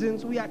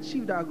seasons we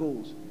achieved our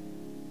goals.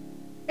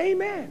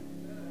 Amen.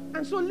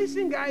 And so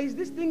listen, guys,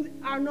 these things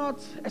are not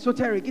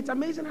esoteric. It's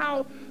amazing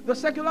how the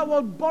secular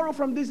world borrow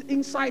from these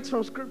insights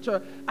from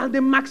Scripture and they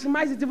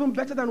maximize it even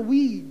better than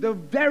we, the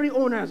very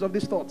owners of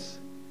these thoughts.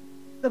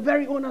 The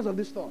very owners of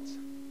these thoughts.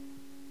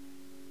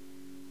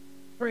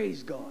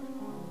 Praise God.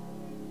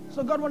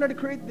 So God wanted to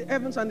create the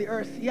heavens and the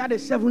earth. He had a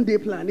 7-day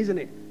plan, isn't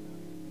it?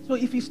 So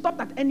if he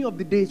stopped at any of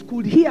the days,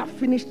 could he have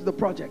finished the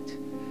project?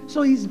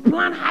 So his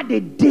plan had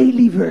a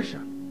daily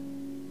version.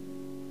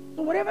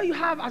 So whatever you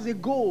have as a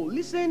goal,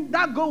 listen,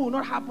 that goal will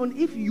not happen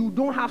if you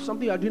don't have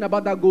something you're doing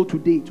about that goal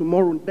today,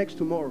 tomorrow, next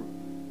tomorrow,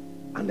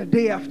 and the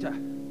day after.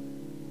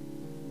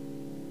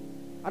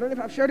 I don't know if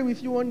I've shared it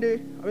with you one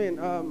day,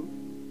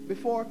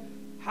 before,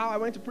 how I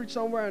went to preach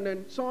somewhere and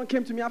then someone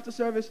came to me after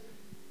service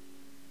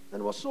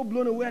and was so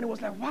blown away and it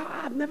was like, wow,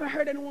 I've never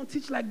heard anyone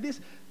teach like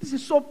this. This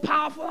is so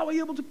powerful. How are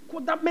you able to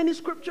quote that many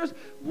scriptures?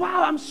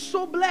 Wow, I'm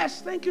so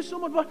blessed. Thank you so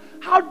much. But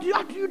how do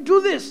you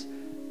do this?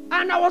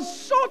 And I was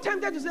so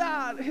tempted to say,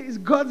 it's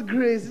God's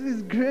grace.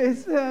 It's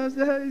grace.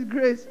 It's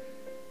grace.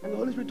 And the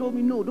Holy Spirit told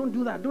me, no, don't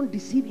do that. Don't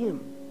deceive him.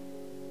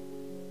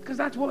 Because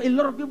that's what a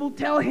lot of people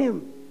tell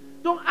him.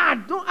 Don't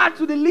add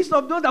to the list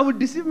of those that would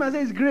deceive him and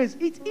say it's grace.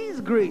 It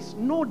is grace,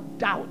 no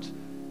doubt.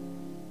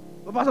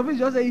 But Pastor Vince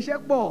just said,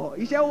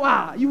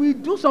 you will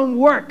do some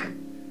work.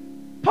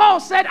 Paul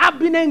said, I've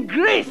been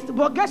engraced.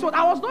 But guess what?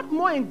 I was not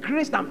more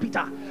engraced than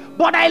Peter.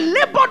 But I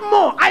labored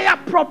more. I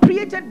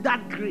appropriated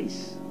that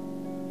grace.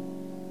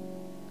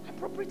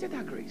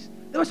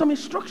 There were some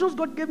instructions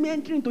God gave me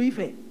entering into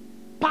Ife.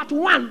 Part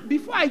 1,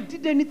 before I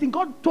did anything,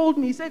 God told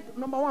me, he said,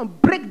 number 1,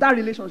 break that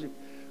relationship.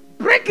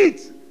 Break it.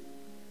 So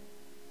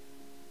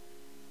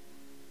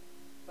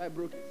I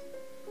broke it.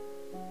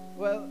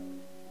 Well,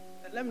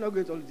 let me not go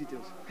into all the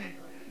details.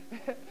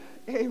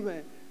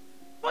 Amen.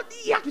 But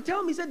he had to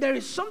tell me, he said, there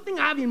is something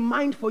I have in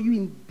mind for you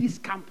in this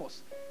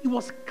campus. It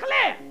was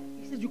clear.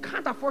 He said, you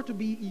can't afford to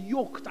be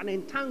yoked and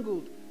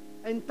entangled.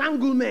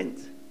 Entanglement.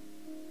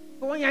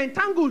 But when you're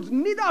entangled,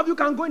 neither of you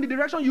can go in the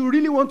direction you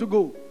really want to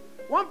go.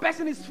 One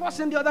person is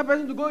forcing the other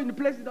person to go in the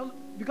place it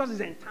doesn't, because it's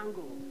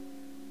entangled.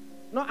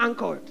 Not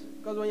anchored.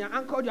 Because when you're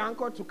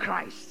anchored to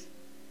Christ.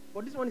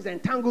 But this one is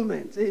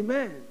entanglement.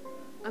 Amen.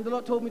 And the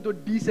Lord told me to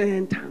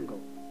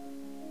disentangle.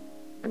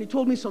 And he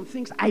told me some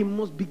things I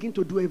must begin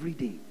to do every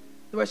day.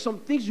 There were some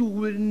things you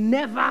will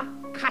never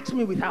catch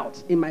me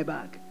without in my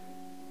bag.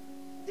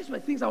 These were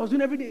things I was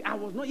doing every day. I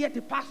was not yet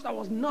a pastor. I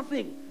was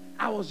nothing.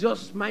 I was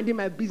just minding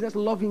my business,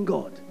 loving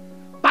God.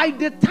 By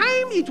the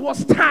time it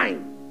was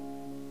time,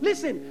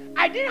 listen,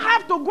 I didn't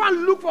have to go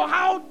and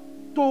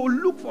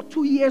look for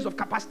 2 years of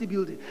capacity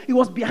building. It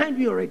was behind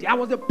me already. I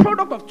was the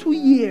product of 2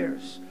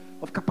 years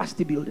of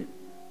capacity building.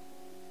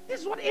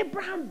 This is what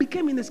Abraham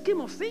became in the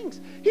scheme of things.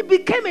 He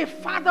became a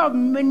father of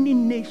many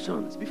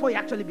nations before he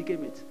actually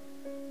became it.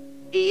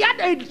 He had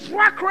a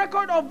track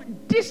record of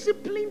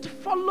disciplined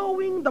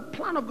following the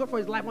plan of God for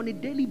his life on a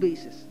daily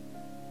basis.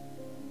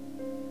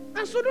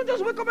 And so don't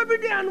just wake up every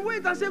day and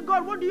wait and say,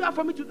 God, what do you have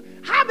for me to do?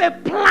 Have a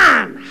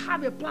plan.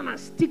 Have a plan and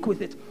stick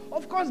with it.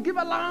 Of course, give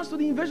allowance to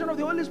the invasion of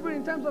the Holy Spirit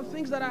in terms of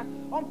things that are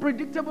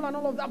unpredictable and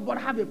all of that, but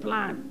have a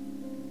plan.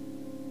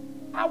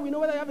 How we know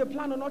whether you have a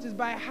plan or not is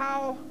by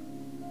how...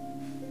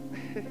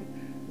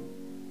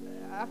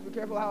 I have to be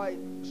careful how I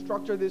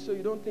structure this so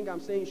you don't think I'm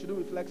saying you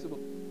shouldn't be flexible.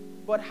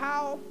 But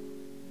how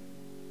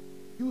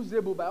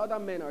usable by other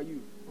men are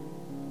you?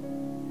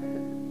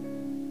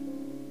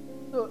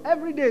 So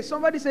every day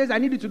somebody says, I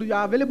need you to do, you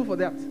are available for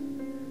that.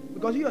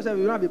 Because you yourself,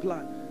 you don't have a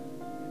plan.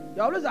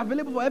 You're always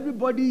available for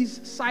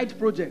everybody's side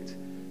project,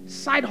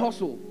 side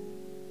hustle.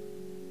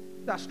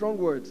 That's strong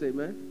words,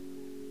 amen.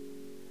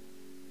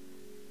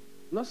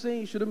 I'm not saying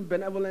you shouldn't be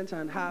benevolent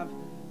and have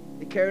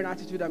a caring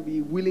attitude and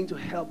be willing to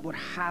help, but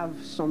have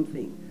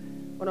something.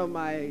 One of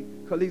my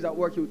colleagues at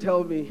work, he'll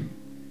tell me,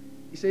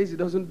 he says he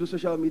doesn't do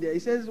social media. He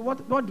says, what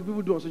do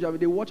people do on social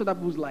media? They watch other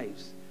people's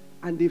lives.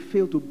 And they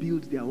fail to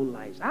build their own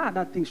lives.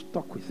 That thing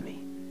stuck with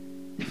me.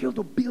 They fail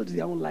to build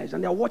their own lives.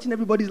 And they're watching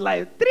everybody's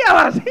life. 3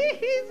 hours.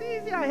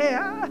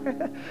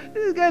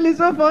 This girl is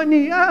so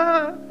funny.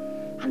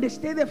 And they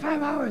stay there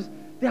 5 hours.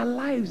 Their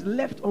lives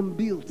left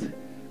unbuilt.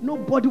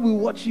 Nobody will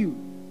watch you.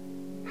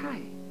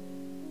 Hi.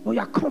 But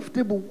you're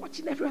comfortable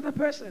watching every other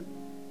person.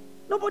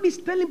 Nobody's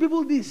telling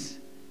people this.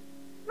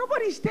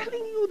 Nobody's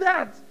telling you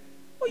that.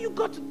 But you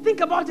got to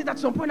think about it at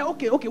some point.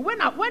 Okay,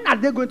 when are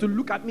they going to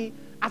look at me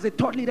as a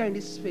thought leader in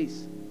this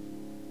space?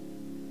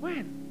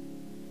 When?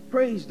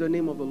 Praise the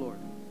name of the Lord.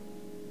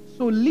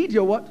 So lead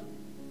your what?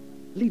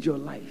 Lead your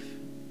life.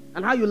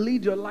 And how you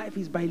lead your life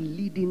is by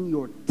leading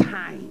your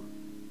time.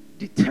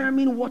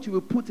 Determine what you will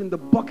put in the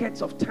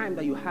buckets of time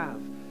that you have.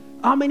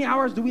 How many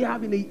hours do we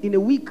have in a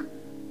week?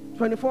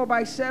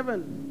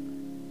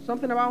 24/7.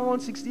 Something around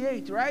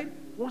 168, right?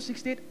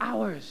 168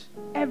 hours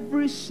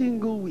every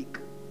single week.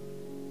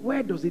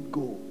 Where does it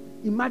go?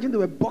 Imagine there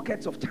were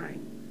buckets of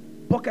time.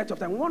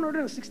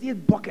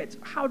 168 buckets.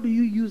 How do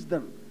you use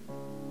them?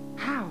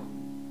 How?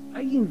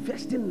 are you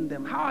investing in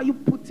them? How are you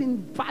putting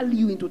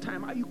value into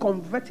time? How are you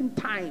converting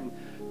time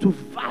to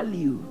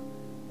value?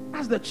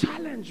 That's the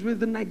challenge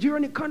with the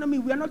Nigerian economy.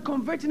 We are not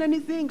converting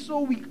anything, so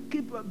we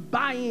keep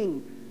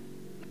buying.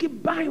 We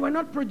keep buying. We're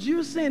not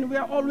producing. We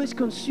are always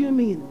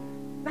consuming.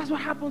 That's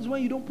what happens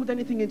when you don't put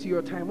anything into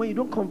your time, when you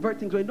don't convert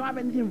things, when you don't have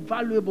anything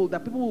valuable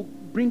that people will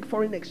bring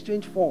foreign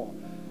exchange for.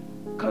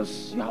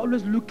 Because you're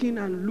always looking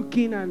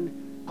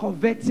and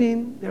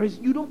coveting.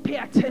 You don't pay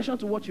attention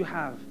to what you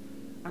have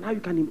and how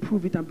you can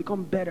improve it and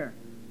become better.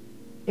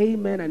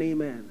 Amen and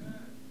amen.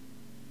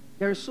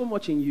 There is so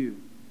much in you.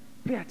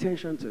 Pay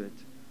attention to it.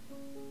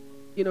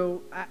 You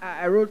know,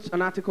 I wrote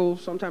an article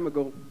some time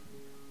ago,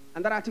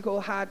 and that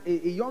article had a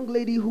young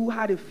lady who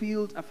had a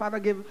field. Her father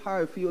gave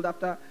her a field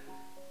after,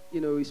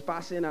 his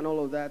passing and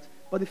all of that.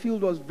 But the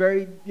field was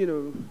very,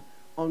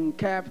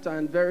 unkept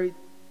and very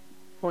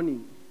funny.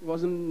 It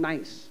wasn't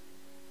nice.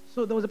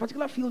 So there was a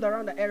particular field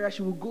around the area.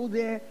 She would go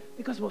there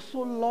because it was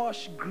so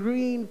lush,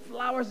 green,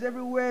 flowers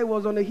everywhere. It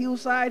was on the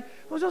hillside.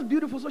 It was just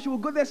beautiful. So she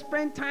would go there,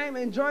 spend time,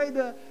 enjoy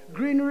the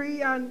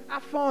greenery, and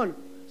have fun.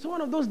 So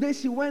one of those days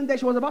she went there,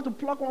 she was about to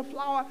pluck one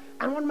flower,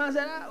 and one man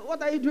said,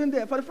 what are you doing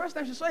there? For the first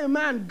time she saw a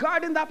man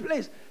guarding that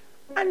place.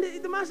 And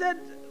the man said,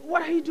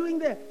 what are you doing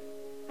there?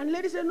 And the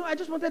lady said, no, I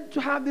just wanted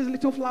to have this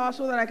little flower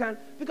so that I can,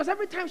 because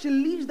every time she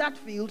leaves that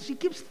field, she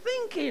keeps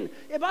thinking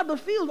about the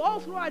field all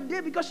through her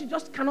day because she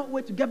just cannot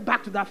wait to get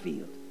back to that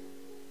field.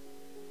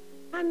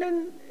 And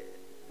then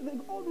the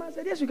old man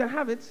said, yes, you can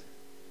have it,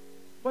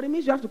 but it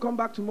means you have to come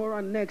back tomorrow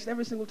and next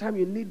every single time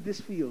you need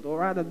this field, or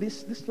rather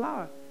this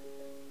flower.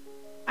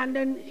 And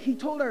then he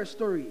told her a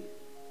story.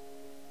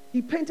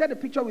 He painted a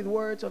picture with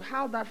words of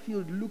how that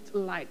field looked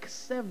like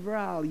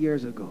several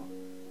years ago.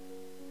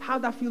 How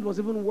that field was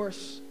even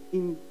worse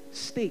in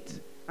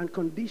state and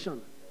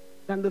condition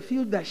than the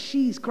field that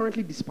she is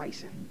currently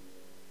despising.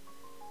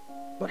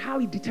 But how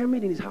he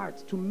determined in his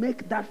heart to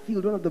make that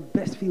field one of the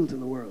best fields in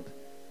the world.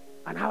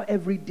 And how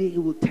every day he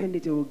will tend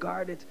it, he will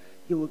guard it,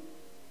 he will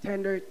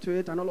tender to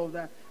it and all of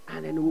that.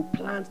 And then he will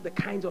plant the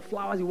kinds of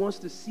flowers he wants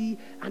to see,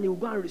 and he will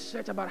go and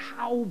research about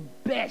how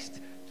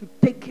best to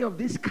take care of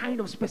this kind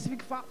of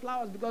specific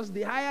flowers, because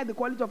the higher the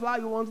quality of flower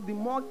you want, the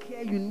more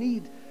care you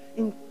need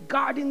in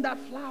guarding that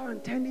flower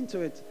and tending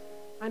to it.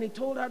 And he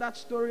told her that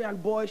story,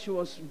 and boy, she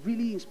was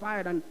really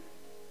inspired, and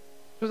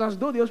it was as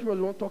though the Holy Spirit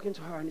was not talking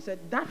to her, and he said,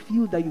 that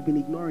field that you've been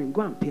ignoring,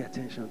 go and pay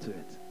attention to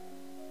it.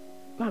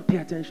 Go and pay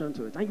attention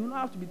to it. And you don't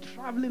have to be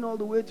traveling all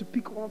the way to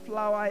pick one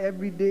flower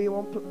every day,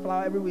 one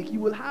flower every week. You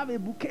will have a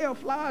bouquet of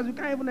flowers. You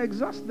can't even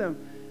exhaust them.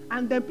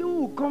 And then people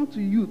will come to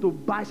you to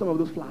buy some of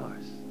those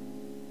flowers.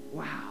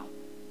 Wow.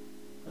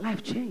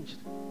 Life changed.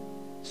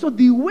 So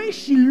the way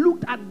she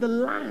looked at the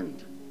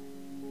land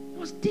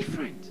was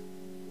different.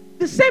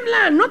 The same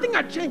land, nothing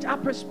had changed. Her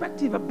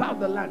perspective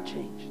about the land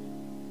changed.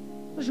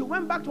 So she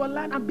went back to her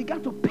land and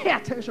began to pay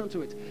attention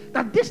to it.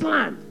 That this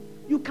land,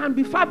 you can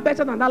be far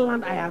better than that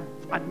land I have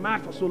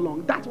admired for so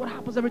long. That's what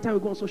happens every time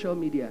we go on social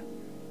media.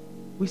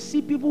 We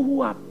see people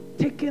who have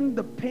taken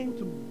the pain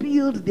to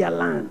build their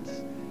lands.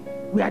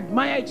 We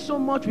admire it so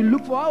much. We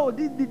look for,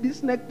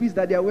 this neck piece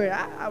that they're wearing.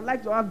 I would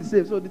like to have the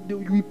same. So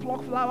we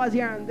pluck flowers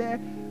here and there.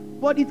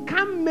 But it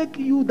can't make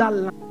you that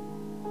land.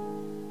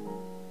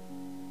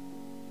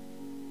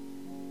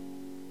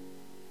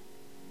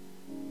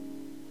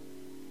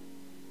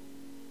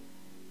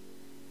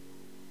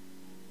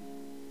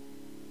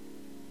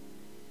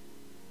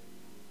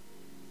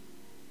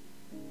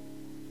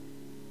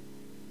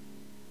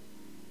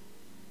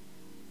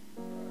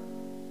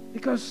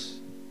 Because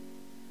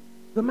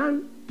the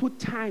man put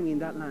time in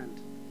that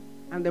land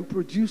and then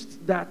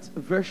produced that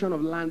version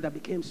of land that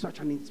became such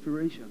an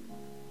inspiration.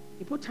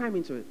 He put time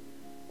into it.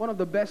 One of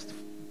the best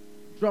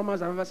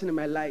drummers I've ever seen in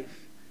my life.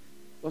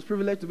 Was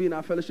privileged to be in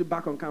our fellowship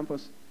back on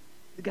campus.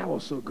 The guy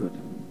was so good.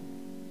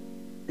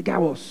 The guy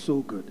was so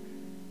good.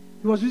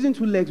 He was using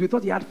 2 legs. We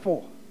thought he had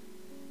 4.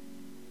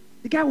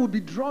 The guy would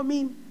be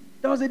drumming.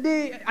 There was a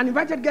day an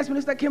invited guest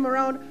minister came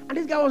around and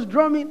this guy was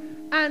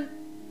drumming, and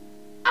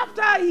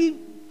after he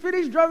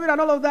finished drumming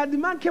and all of that, the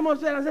man came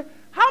upstairs and said,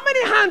 how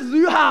many hands do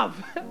you have?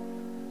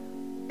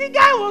 The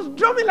guy was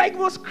drumming like it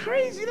was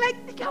crazy.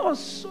 Like, the guy was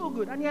so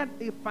good. And he had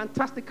a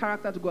fantastic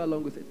character to go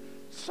along with it.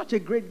 Such a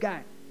great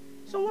guy.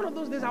 So one of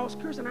those days I was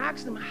curious and I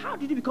asked him, how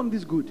did you become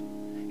this good?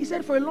 He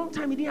said for a long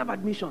time he didn't have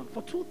admission.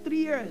 For 2-3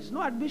 years,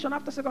 no admission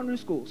after secondary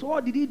school. So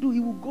what did he do? He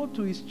would go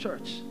to his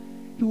church.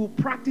 He would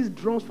practice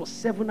drums for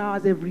 7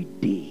 hours every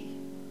day.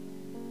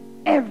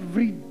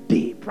 Every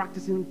day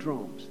practicing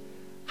drums.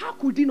 How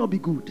could he not be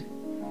good?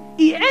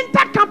 He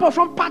entered campus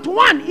from part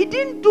 1. He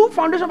didn't do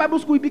Foundation Bible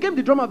School. He became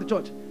the drummer of the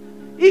church.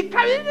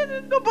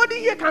 Nobody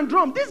here can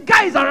drum. This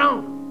guy is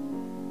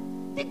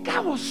around. The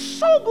guy was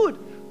so good.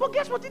 But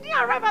guess what? He didn't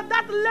arrive at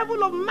that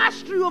level of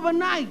mastery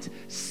overnight.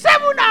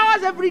 7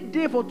 hours every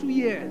day for 2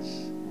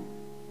 years.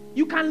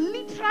 You can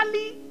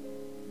literally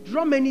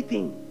drum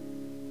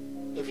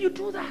anything if you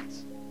do that.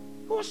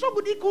 He was so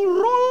good. He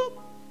could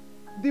roll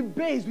the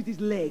bass with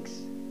his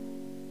legs.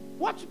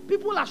 What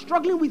people are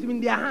struggling with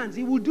in their hands,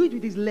 he will do it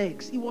with his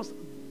legs. He was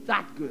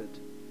that good.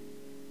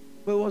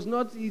 But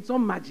it's not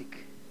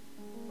magic.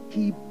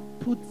 He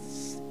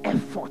puts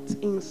effort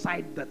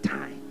inside the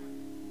time.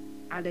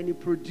 And then he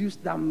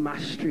produced that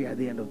mastery at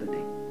the end of the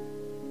day.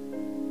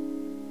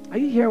 Are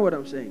you hearing what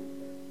I'm saying?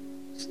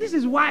 So this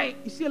is why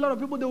you see a lot of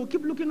people, they will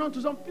keep looking on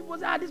to some people,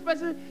 say, this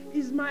person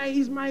is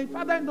my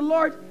father in the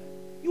Lord.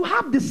 You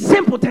have the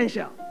same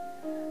potential.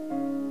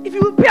 If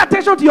you will pay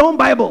attention to your own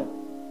Bible,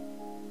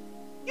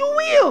 you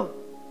will.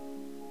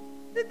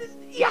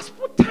 He has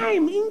put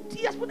time in,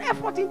 he has put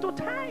effort into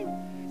time.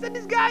 He said,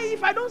 this guy,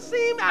 if I don't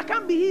see him, I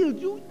can't be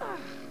healed.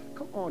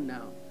 Come on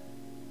now.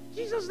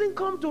 Jesus didn't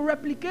come to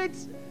replicate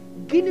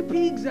guinea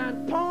pigs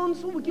and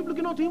pawns who will keep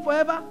looking on to him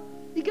forever.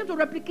 He came to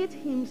replicate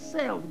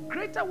himself.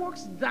 Greater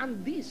works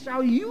than this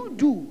shall you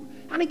do.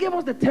 And he gave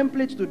us the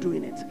template to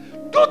doing it.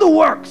 Do the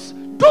works.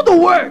 Do the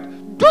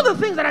word. Do the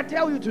things that I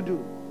tell you to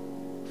do.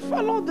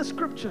 Follow the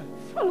scripture.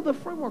 Follow the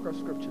framework of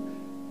scripture.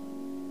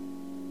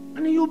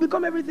 And then you'll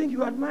become everything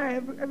you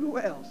admire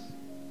everywhere else.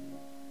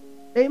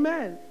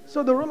 Amen.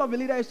 So the role of a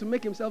leader is to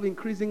make himself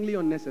increasingly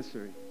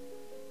unnecessary.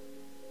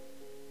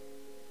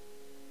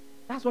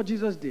 That's what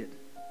Jesus did.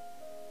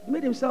 He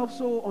made himself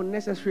so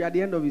unnecessary at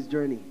the end of his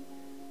journey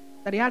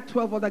that he had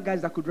 12 other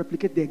guys that could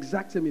replicate the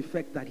exact same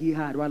effect that he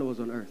had while he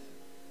was on earth.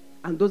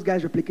 And those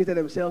guys replicated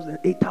themselves in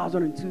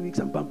 8,000 in 2 weeks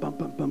and bam, bam,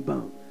 bam, bam,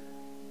 bam.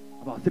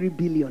 About 3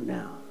 billion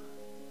now.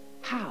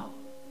 How?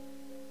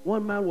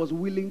 One man was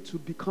willing to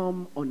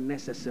become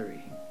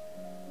unnecessary.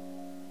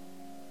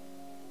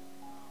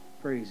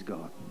 Praise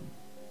God.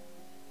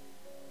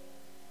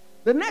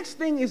 The next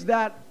thing is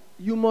that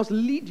you must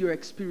lead your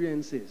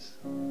experiences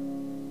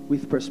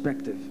with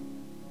perspective.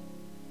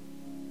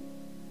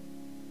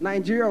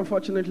 Nigeria,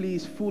 unfortunately,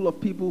 is full of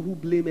people who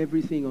blame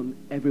everything on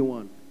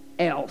everyone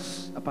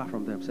else apart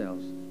from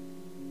themselves.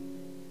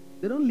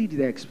 They don't lead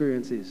their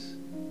experiences.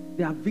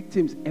 They are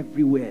victims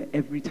everywhere,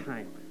 every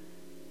time.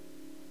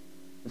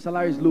 The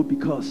salary is low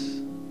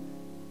because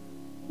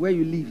where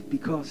you live,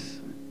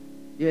 because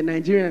you're a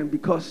Nigerian,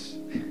 because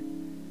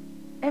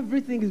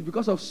everything is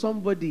because of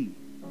somebody.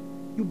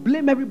 You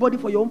blame everybody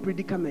for your own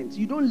predicaments.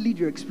 You don't lead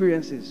your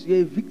experiences.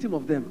 You're a victim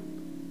of them.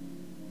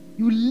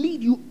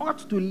 You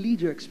ought to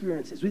lead your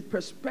experiences with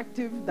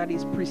perspective that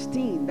is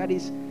pristine, that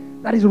is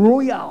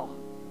royal.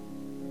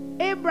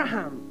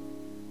 Abraham,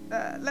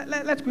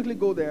 let's quickly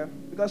go there,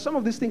 because some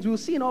of these things we'll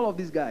see in all of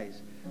these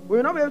guys.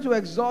 We're not able to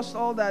exhaust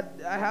all that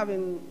I have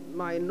in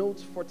my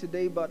notes for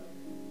today, but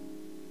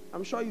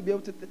I'm sure you'll be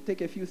able to take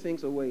a few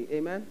things away.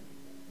 Amen?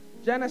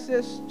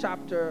 Genesis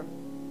chapter.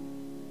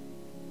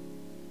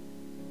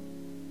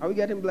 Are we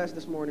getting blessed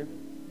this morning?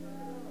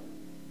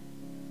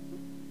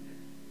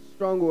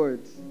 Strong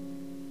words.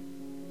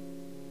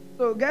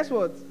 So guess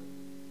what?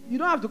 You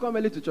don't have to come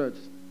early to church.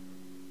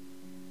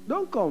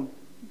 Don't come.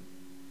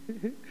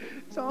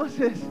 Someone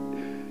says,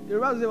 you're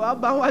about to say, well,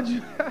 about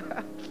you.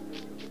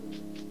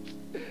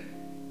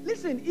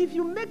 Listen, if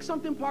you make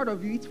something part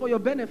of you, it's for your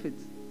benefit.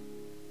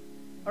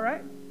 All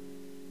right?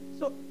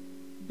 So,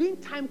 being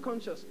time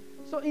conscious.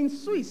 So, in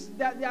Swiss,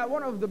 they are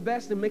one of the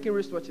best in making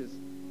wristwatches.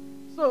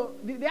 So,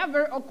 they have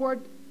very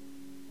awkward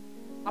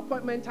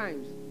appointment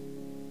times.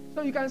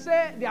 So, you can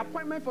say the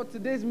appointment for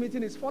today's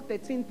meeting is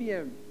 4:13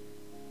 p.m.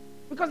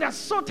 because they are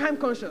so time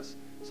conscious.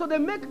 So, they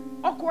make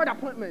awkward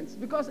appointments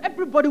because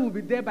everybody will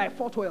be there by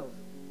 4:12.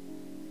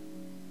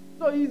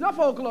 So, it's not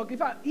 4 o'clock. In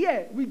fact,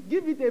 we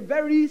give it a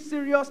very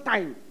serious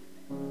time.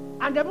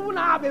 And the people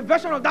now have a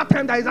version of that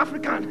time that is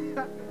African.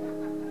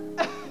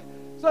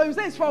 So you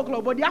say it's 4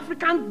 o'clock, but the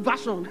African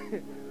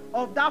version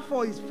of that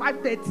 4 is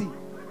 5:30.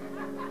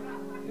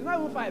 It's not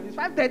even 5, it's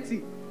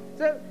 5:30.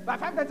 So by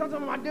 5:30,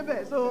 I'm at the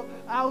bed. So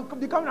I'll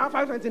be coming around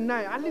 5:29.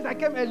 At least I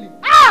came early.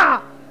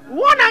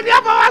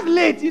 1.5 hours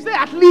late. You say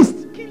at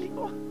least. Kill it.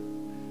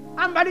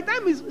 And by the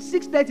time it's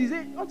 6:30, you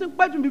say, don't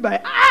quite be by.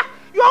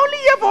 You're only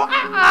here for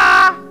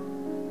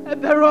a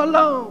very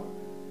long.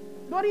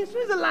 But in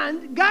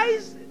Switzerland,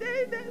 guys,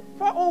 they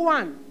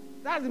 4:01.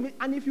 That's the,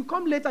 and if you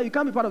come later, you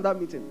can't be part of that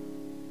meeting.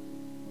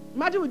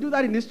 Imagine we do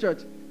that in this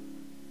church.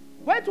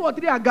 Where 2 or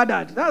 3 are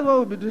gathered, that's what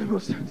we'll be doing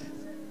most of this.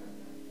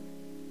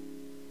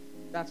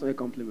 That's not a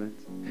compliment.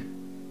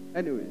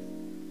 Anyways,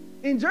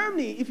 in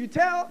Germany, if you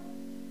tell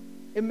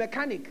a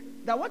mechanic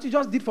that what you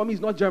just did for me is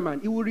not German,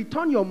 he will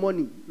return your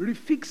money,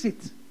 refix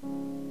it.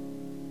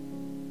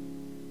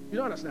 You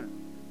don't understand?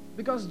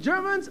 Because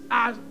Germans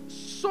are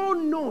so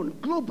known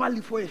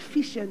globally for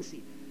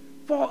efficiency,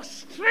 for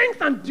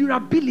strength and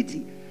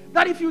durability,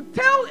 that if you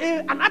tell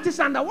an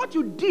artisan that what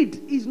you did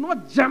is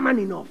not German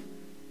enough,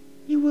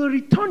 he will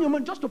return your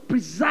money just to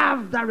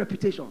preserve that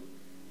reputation.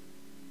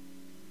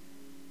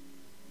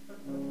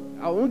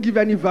 I won't give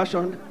any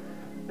version.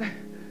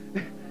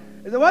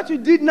 So what you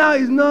did now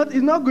is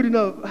not good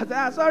enough. I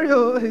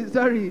said,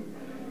 sorry.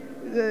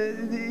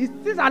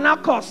 Things are now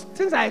cost.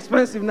 Things are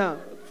expensive now.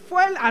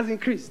 Fuel has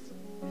increased.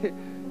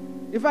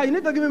 In fact, you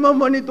need to give me more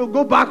money to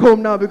go back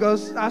home now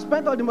because I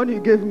spent all the money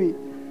you gave me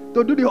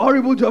to do the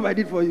horrible job I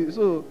did for you.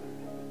 So,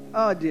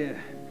 oh dear.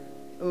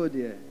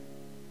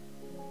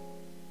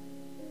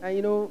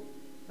 And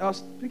I was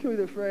speaking with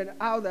a friend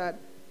how that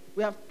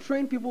we have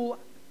trained people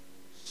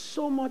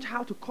so much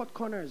how to cut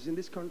corners in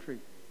this country.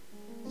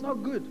 It's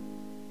not good.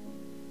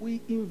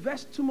 We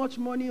invest too much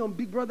money on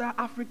Big Brother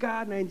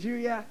Africa,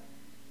 Nigeria,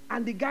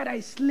 and the guy that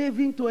is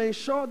slaving to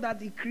ensure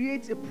that he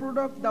creates a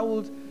product that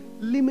will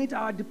limit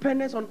our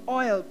dependence on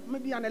oil,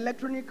 maybe an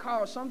electronic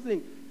car or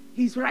something.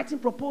 He's writing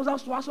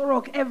proposals to Aso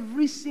Rock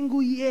every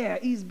single year.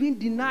 He's been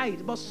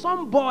denied. But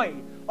some boy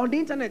on the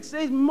internet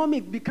says, Mommy,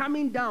 be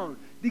calming down.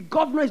 The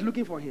governor is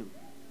looking for him.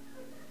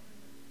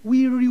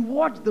 We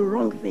reward the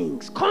wrong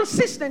things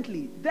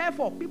consistently.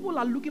 Therefore, people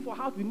are looking for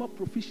how to be more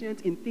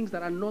proficient in things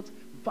that are not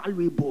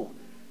valuable.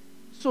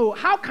 So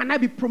how can I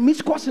be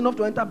promiscuous enough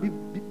to enter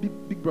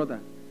Big Brother?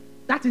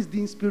 That is the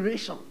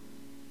inspiration.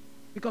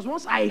 Because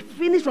once I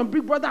finish from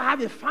Big Brother, I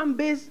have a fan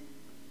base.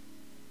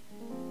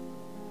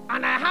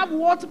 And I have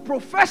what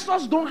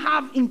professors don't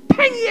have in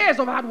 10 years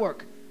of hard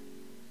work.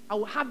 I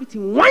will have it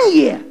in 1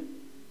 year.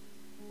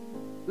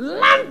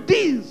 Land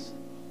deals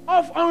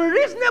of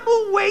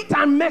unreasonable weight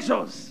and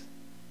measures.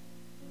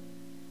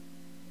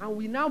 And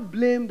we now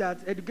blame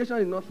that education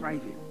is not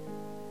thriving.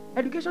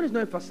 Education is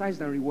not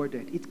emphasized and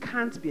rewarded. It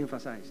can't be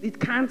emphasized. It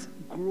can't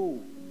grow.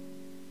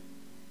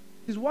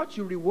 It's what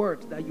you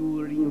reward that you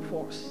will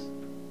reinforce.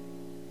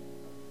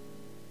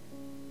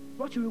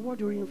 What you reward,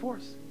 you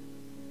reinforce.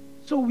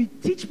 So we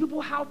teach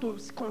people how to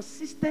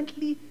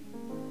consistently,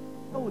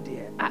 oh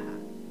dear.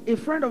 A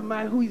friend of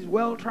mine who is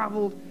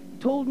well-traveled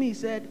told me, he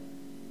said,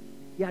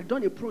 he had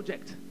done a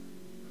project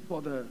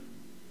for the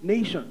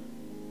nation.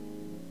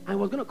 And it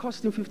was going to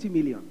cost him 50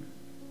 million.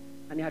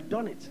 And he had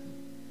done it.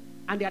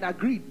 And they had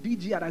agreed,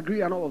 DG had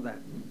agreed and all of that.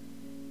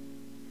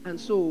 And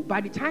so by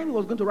the time he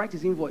was going to write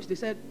his invoice, they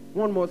said,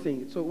 one more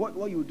thing. So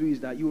what you do is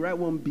that you write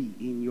 1B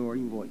in your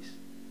invoice.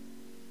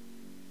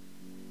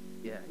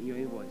 Yeah, in your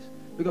invoice.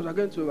 Because we're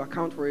going to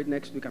account for it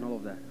next week and all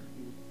of that.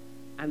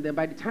 And then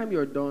by the time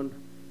you're done,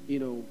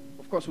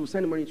 of course we'll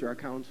send the money to your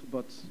account,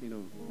 but,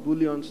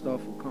 bullion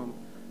stuff will come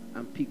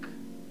and pick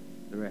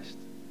the rest.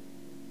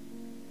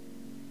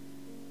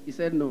 He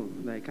said, no,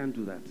 I can't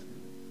do that.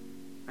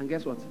 And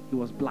guess what? He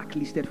was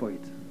blacklisted for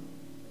it.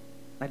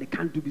 Like they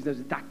can't do business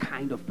with that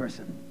kind of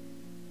person.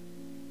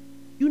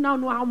 You now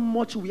know how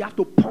much we have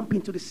to pump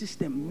into the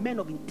system, men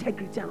of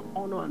integrity and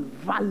honor and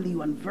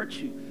value and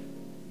virtue,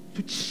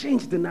 to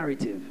change the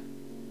narrative.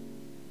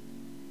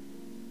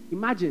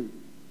 Imagine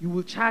you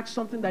will charge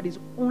something that is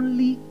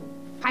only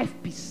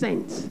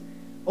 5%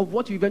 of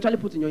what you eventually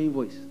put in your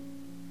invoice.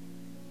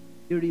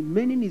 The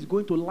remaining is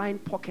going to line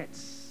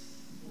pockets.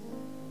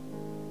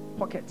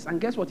 And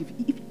guess what? If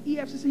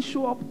EFCC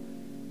show up,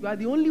 you are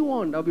the only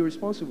one that will be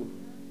responsible.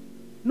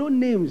 No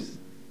names.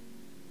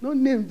 No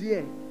name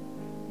there.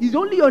 It's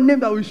only your name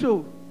that will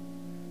show.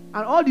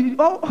 And all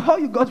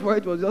you got for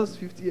it was just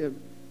 50M.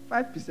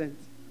 5%.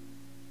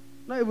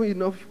 Not even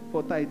enough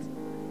for tithe.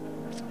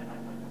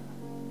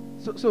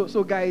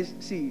 So guys,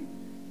 see,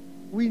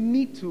 we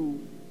need to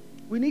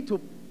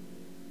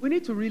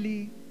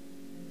really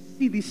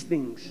see these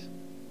things.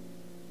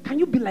 Can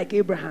you be like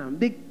Abraham?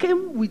 They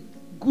came with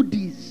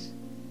goodies.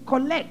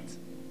 Collect.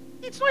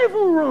 It's not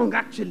even wrong,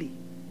 actually.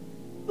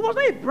 It was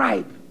not a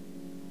bribe.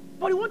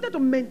 But he wanted to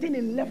maintain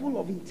a level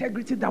of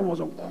integrity that was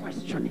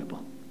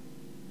unquestionable.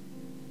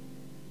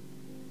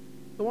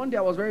 So one day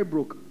I was very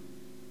broke.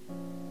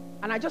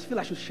 And I just feel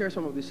I should share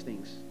some of these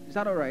things. Is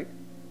that all right?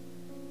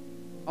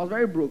 I was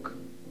very broke.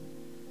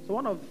 So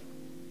one of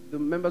the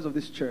members of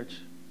this church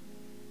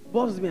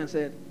buzzed me and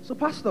said, so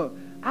Pastor,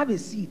 I have a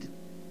seed.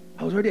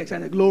 I was already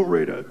excited.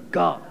 Glory to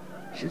God.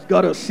 She's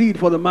got a seed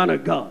for the man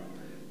of God.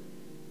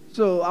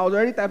 So I was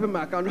already typing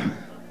my account.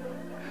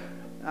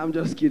 I'm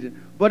just kidding.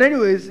 But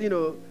anyways,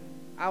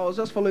 I was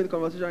just following the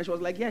conversation. And she was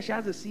like, yeah, she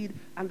has a seed.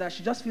 And that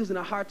she just feels in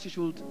her heart she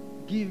should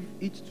give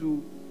it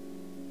to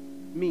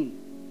me.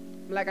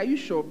 I'm like, are you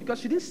sure? Because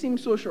she didn't seem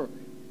so sure.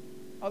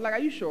 I was like, are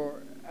you sure?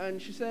 And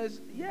she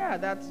says, yeah,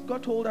 that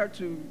God told her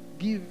to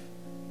give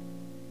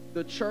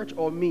the church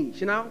or me.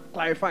 She now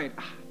clarified.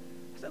 I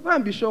said, go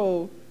and be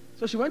sure.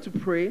 So she went to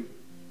pray.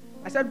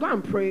 I said, go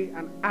and pray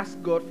and ask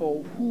God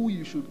for who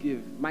you should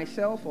give,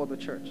 myself or the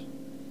church.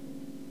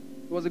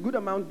 It was a good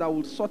amount that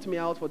would sort me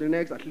out for the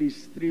next at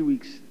least 3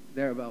 weeks,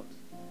 thereabouts.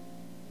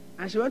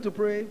 And she went to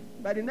pray.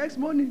 By the next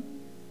morning,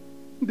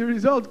 the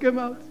result came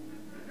out.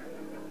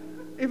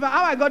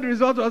 How I got the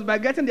result was by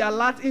getting the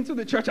alert into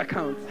the church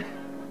account.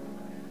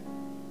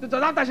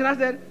 So after she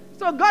said,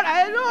 so God,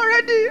 I know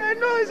already. I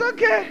know it's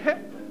okay.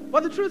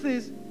 But the truth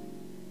is,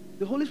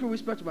 the Holy Spirit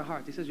whispered to my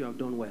heart. He says, you have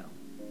done well.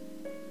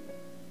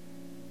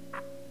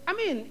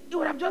 It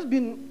would have just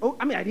been,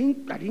 I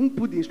didn't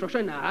put the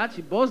instruction in her heart.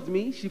 She buzzed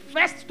me. She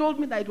first told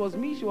me that it was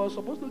me she was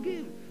supposed to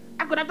give.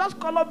 I could have just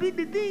copied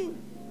the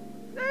thing.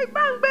 Like,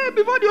 bang, bang,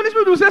 before the Holy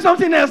Spirit will say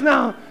something else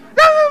now.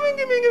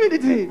 Give me the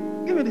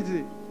thing. Give me the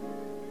thing.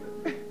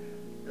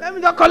 Let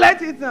me just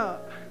collect it now.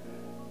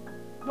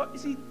 But you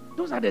see,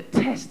 those are the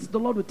tests the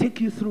Lord will take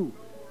you through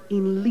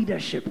in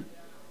leadership.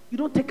 You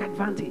don't take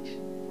advantage.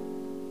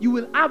 You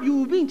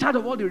will be in charge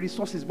of all the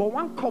resources, but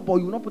one kobo,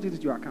 you will not put it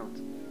into your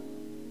account.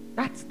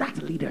 That's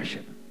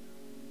leadership.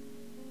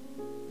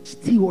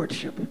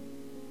 Stewardship.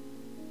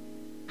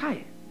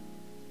 Hi.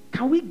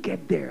 Can we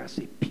get there as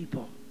a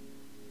people?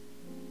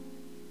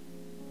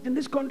 In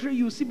this country,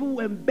 you see people who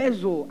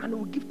embezzle and they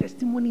will give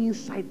testimony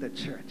inside the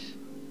church.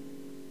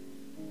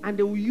 And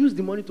they will use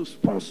the money to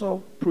sponsor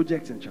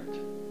projects in church.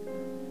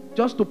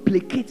 Just to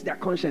placate their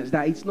conscience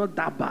that it's not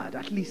that bad.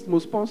 At least we'll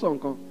sponsor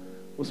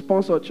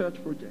a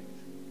church project.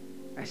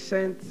 I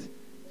sent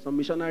some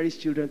missionaries'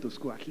 children to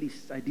school. At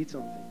least I did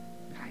something.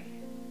 Hi.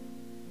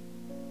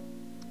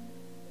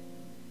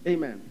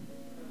 Amen.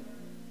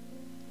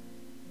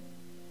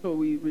 So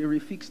we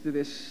refixed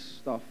this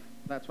stuff.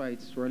 That's why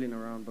it's rolling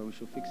around, but we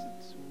should fix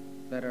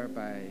it better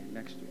by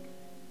next week.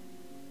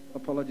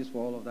 Apologies for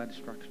all of that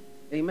distraction.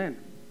 Amen.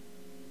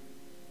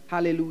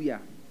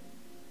 Hallelujah.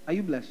 Are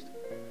you blessed?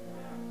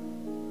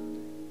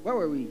 Where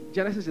were we?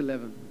 Genesis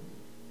 11.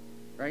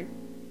 Right?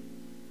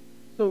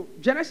 So,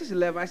 Genesis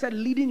 11, I said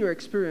leading your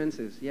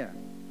experiences. Yeah.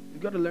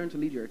 You've got to learn to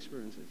lead your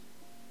experiences.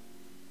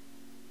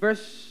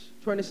 Verse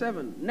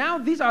 27. Now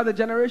these are the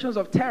generations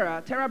of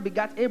Terah. Terah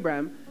begat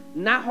Abram,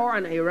 Nahor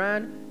and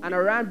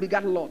Haran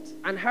begat Lot.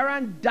 And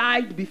Haran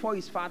died before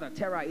his father,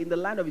 Terah, in the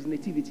land of his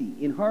nativity,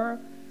 in Ur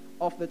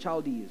of the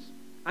Chaldees.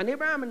 And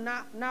Abraham and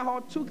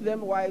Nahor took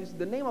them wives.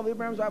 The name of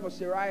Abraham's wife was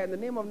Sarai, and the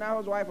name of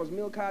Nahor's wife was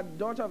Milcah,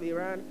 daughter of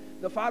Haran,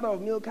 the father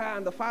of Milcah,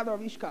 and the father of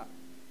Ishkar.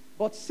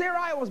 But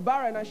Sarai was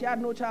barren, and she had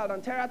no child.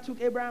 And Terah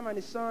took Abraham and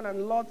his son,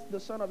 and Lot,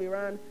 the son of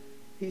Haran,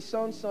 his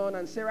son's son,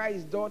 and Sarai,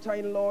 his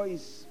daughter-in-law,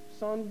 his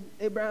son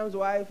Abraham's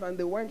wife, and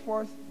they went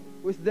forth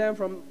with them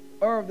from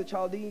Ur of the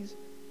Chaldees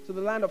to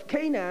the land of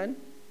Canaan,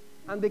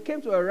 and they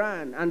came to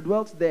Haran and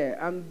dwelt there.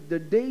 And the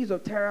days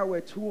of Terah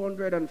were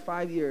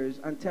 205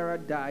 years, and Terah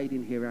died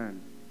in Haran.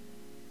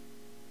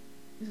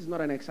 This is not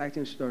an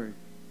exciting story.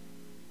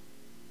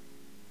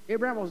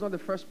 Abraham was not the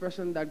first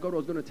person that God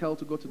was going to tell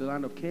to go to the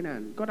land of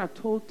Canaan. God had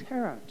told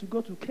Terah to go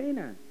to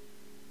Canaan.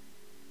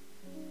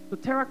 So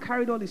Terah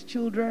carried all his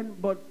children,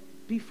 but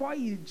before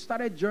he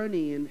started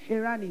journeying,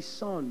 Haran, his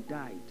son,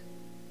 died.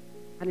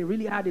 And it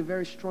really had a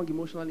very strong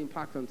emotional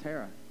impact on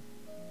Terah.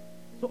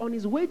 So on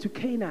his way to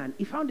Canaan,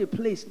 he found a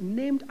place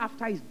named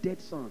after his dead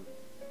son.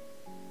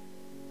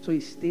 So he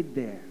stayed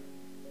there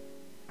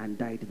and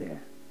died there.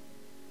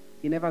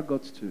 He never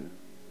got to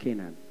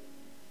Canaan.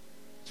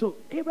 So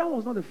Abraham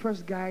was not the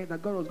first guy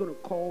that God was going to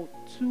call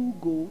to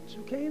go to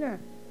Canaan.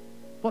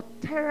 But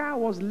Terah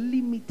was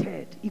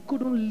limited. He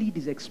couldn't lead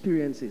his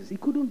experiences. He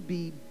couldn't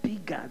be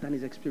bigger than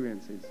his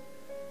experiences.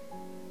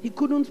 He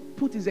couldn't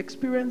put his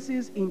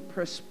experiences in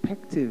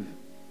perspective.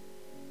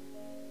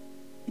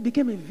 He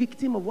became a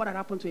victim of what had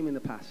happened to him in the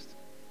past.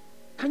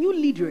 Can you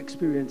lead your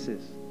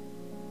experiences?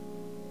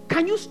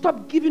 Can you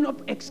stop giving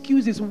up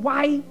excuses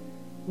why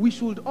we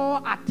should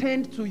all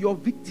attend to your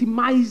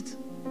victimized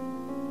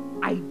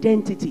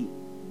identity?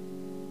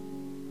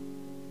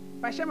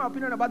 If I share my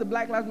opinion about the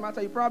Black Lives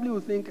Matter, you probably will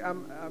think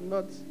I'm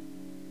not.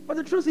 But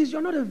the truth is,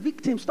 you're not a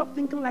victim. Stop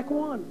thinking like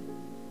one.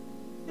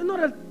 You're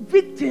not a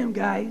victim,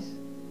 guys.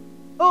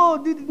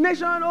 Oh, the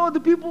nation, oh, the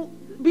people.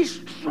 Be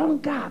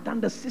stronger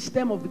than the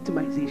system of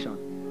victimization.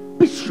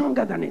 Be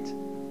stronger than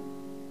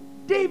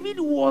it. David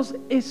was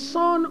a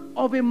son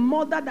of a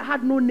mother that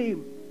had no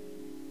name.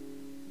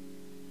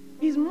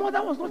 His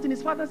mother was not in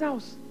his father's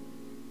house.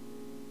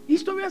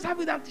 Historians have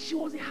it that she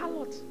was a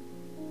harlot.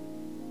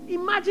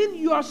 Imagine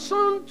you are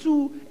son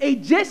to a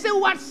Jesse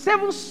who had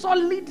 7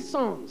 solid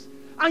sons,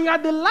 and you are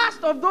the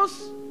last of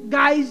those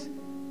guys,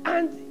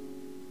 and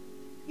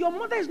your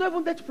mother is not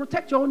even there to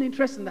protect your own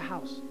interests in the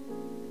house.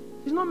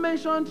 She's not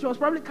mentioned. She was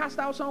probably cast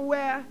out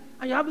somewhere,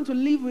 and you're having to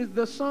live with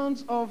the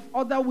sons of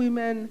other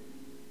women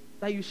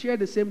that you share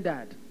the same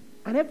dad.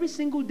 And every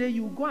single day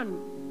you go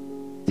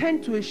and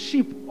tend to a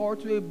sheep or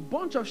to a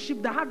bunch of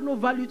sheep that had no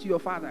value to your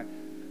father.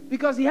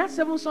 Because he had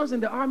 7 sons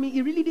in the army,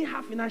 he really didn't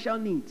have financial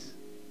needs.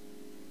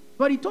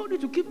 But he told you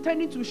to keep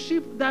tending to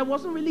sheep that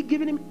wasn't really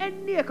giving him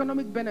any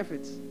economic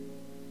benefits.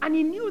 And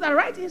he knew that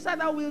right inside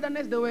that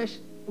wilderness there were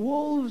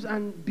wolves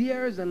and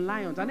bears and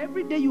lions. And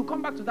every day you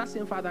come back to that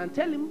same father and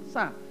tell him,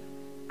 sir,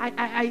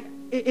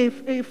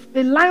 if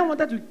a lion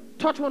wanted to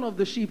touch one of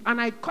the sheep and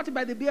I caught it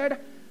by the beard,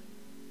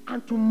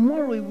 and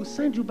tomorrow he will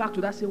send you back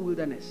to that same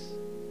wilderness.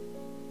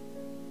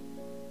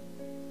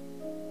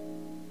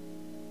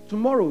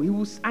 Tomorrow,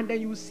 and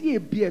then you will see a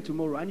bear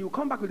tomorrow, and you will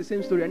come back with the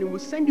same story, and he will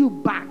send you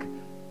back.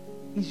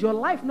 Is your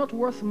life not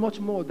worth much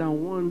more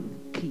than one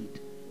kid?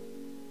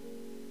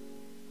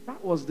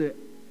 That was the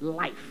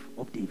life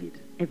of David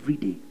every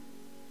day.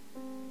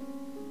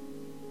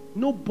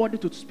 Nobody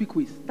to speak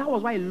with. That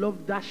was why he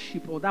loved that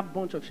sheep or that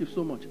bunch of sheep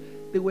so much.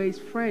 They were his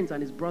friends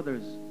and his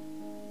brothers.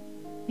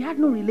 He had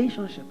no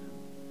relationship.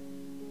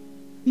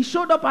 He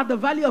showed up at the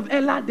valley of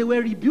Elah. They were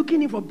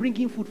rebuking him for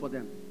bringing food for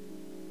them.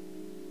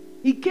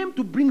 He came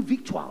to bring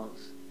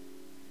victuals.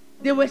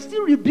 They were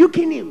still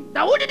rebuking him.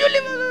 That, who did you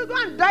leave? Go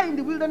and die in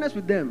the wilderness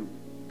with them.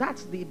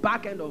 That's the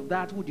back end of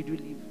that. Who did you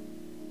leave?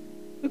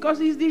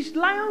 Because it's the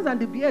lions and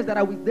the bears that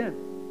are with them.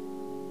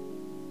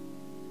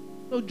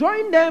 So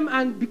join them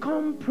and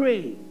become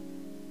prey.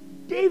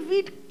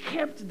 David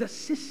kept the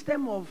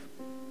system of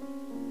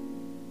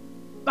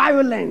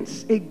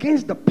violence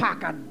against the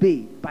pack at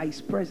bay by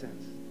his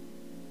presence.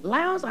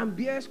 Lions and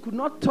bears could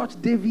not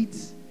touch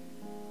David's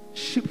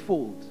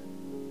sheepfold.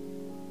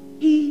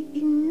 He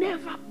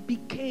never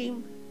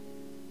became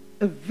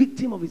a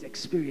victim of his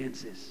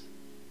experiences.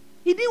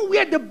 He didn't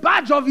wear the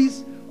badge of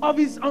his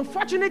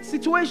unfortunate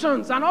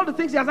situations and all the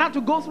things he has had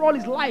to go through all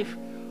his life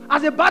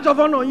as a badge of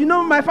honor. You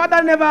know, my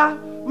father never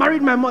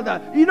married my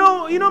mother.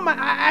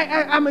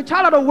 I'm a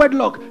child out of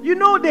wedlock.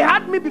 They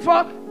had me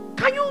before.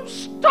 Can you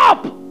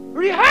stop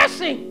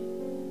rehearsing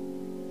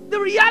the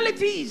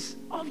realities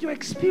of your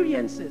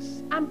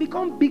experiences and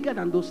become bigger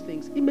than those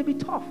things? It may be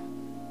tough,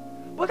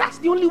 but that's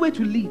the only way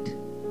to lead.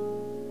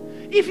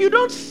 If you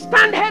don't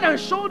stand head and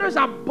shoulders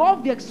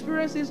above the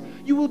experiences,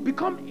 you will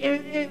become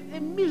a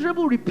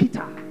miserable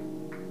repeater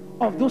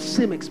of those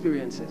same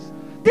experiences.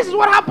 This is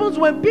what happens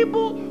when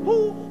people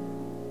who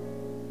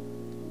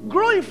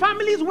grow in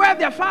families where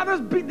their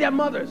fathers beat their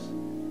mothers.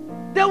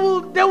 They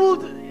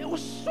will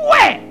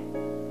swear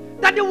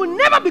that they will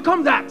never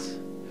become that.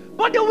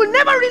 But they will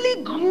never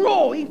really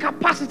grow in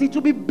capacity to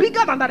be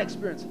bigger than that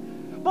experience.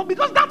 But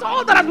because that's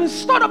all that has been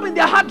stored up in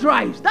their hard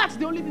drives, that's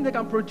the only thing they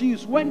can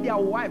produce. When their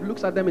wife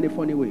looks at them in a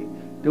funny way,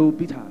 they will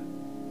beat her.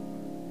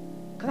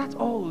 Because that's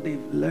all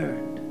they've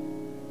learned.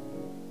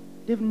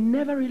 They've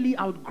never really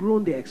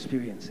outgrown their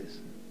experiences.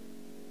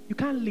 You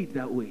can't lead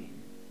that way. You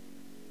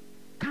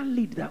can't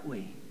lead that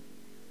way.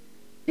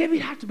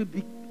 David had to be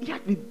big. He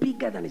had to be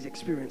bigger than his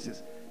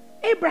experiences.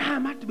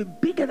 Abraham had to be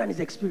bigger than his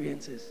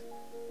experiences.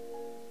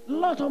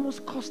 Lot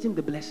almost cost him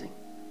the blessing.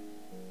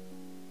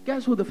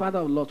 Guess who the father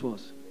of Lot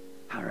was?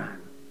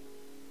 Haran.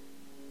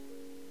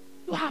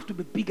 You have to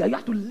be bigger. You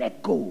have to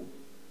let go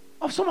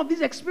of some of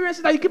these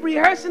experiences that you keep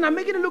rehearsing and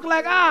making it look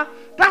like,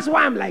 that's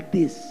why I'm like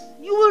this.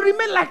 You will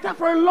remain like that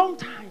for a long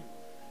time.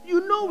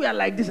 You know we are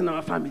like this in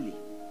our family.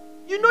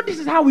 You know this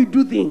is how we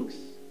do things.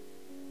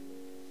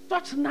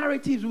 Such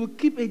narratives will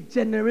keep a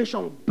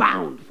generation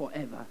bound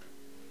forever.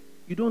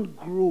 You don't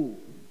grow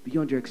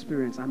beyond your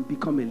experience and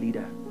become a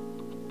leader.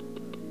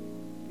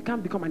 You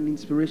can't become an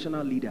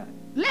inspirational leader.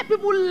 Let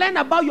people learn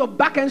about your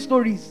back-end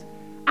stories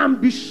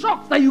and be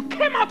shocked that you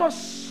came out of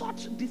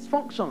such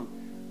dysfunction.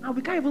 And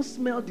we can't even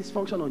smell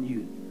dysfunction on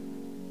you.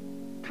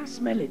 Can't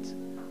smell it.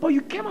 But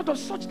you came out of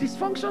such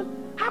dysfunction.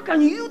 How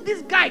can you,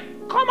 this guy,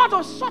 come out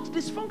of such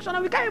dysfunction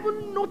and we can't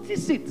even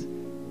notice it?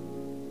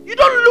 You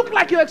don't look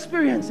like your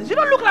experiences. You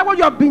don't look like what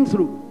you have been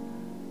through.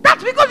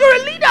 That's because you're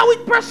a leader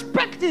with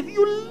perspective.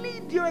 You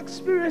lead your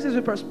experiences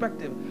with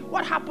perspective.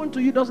 What happened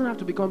to you doesn't have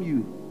to become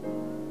you.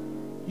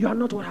 You are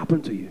not what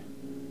happened to you.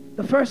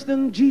 The first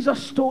thing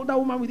Jesus told that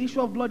woman with the issue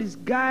of blood is,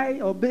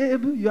 guy or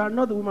babe, you are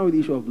not the woman with the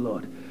issue of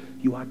blood.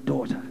 You are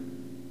daughter.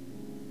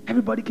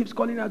 Everybody keeps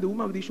calling her the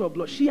woman with the issue of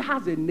blood. She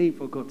has a name,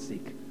 for God's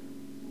sake.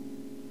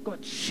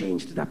 God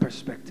changed that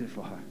perspective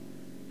for her.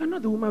 You're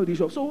not the woman with the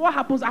issue of blood. So what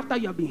happens after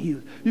you have been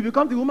healed? You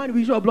become the woman with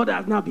the issue of blood that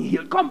has now been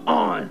healed. Come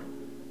on.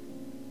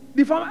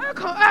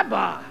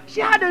 She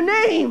had a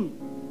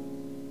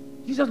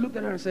name. Jesus looked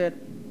at her and said,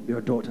 you're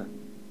a daughter.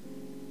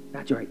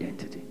 That's your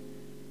identity.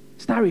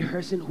 Start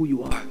rehearsing who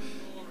you are.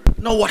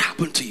 Know what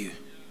happened to you.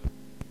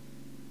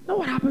 Know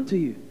what happened to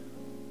you.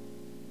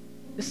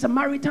 The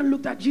Samaritan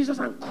looked at Jesus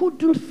and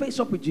couldn't face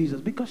up with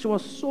Jesus because she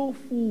was so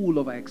full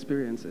of her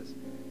experiences.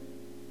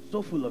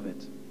 So full of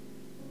it.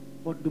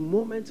 But the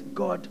moment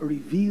God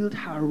revealed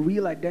her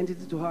real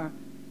identity to her,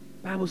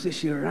 the Bible says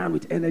she ran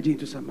with energy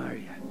into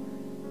Samaria.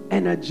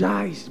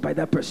 Energized by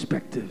that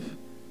perspective.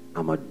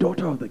 I'm a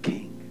daughter of the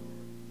King.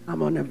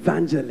 I'm an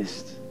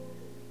evangelist.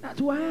 That's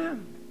who I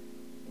am.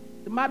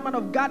 The madman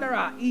of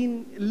Gadara,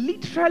 in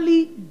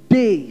literally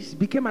days,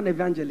 became an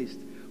evangelist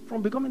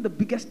from becoming the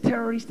biggest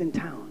terrorist in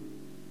town.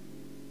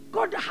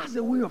 God has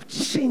a way of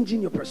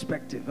changing your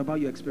perspective about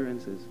your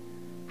experiences.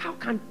 How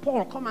can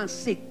Paul come and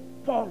say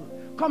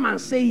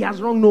he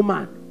has wronged no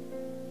man?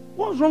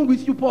 What's wrong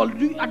with you, Paul?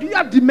 Do you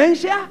have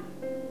dementia?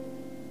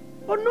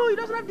 Oh no, he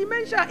doesn't have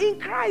dementia. In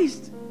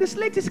Christ, the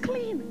slate is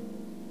clean.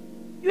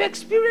 Your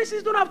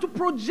experiences don't have to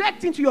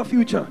project into your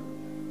future.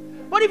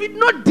 But if you do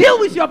not deal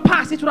with your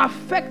past, it will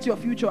affect your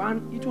future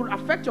and it will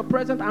affect your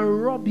present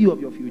and rob you of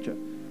your future.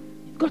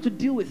 You've got to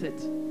deal with it.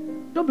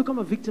 Don't become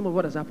a victim of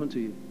what has happened to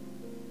you.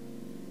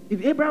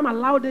 If Abraham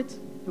allowed it,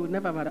 he would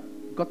never have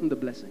gotten the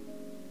blessing.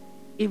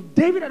 If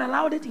David had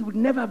allowed it, he would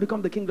never have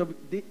become the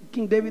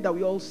King David that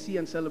we all see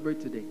and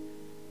celebrate today.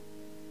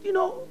 You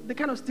know the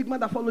kind of stigma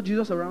that followed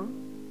Jesus around?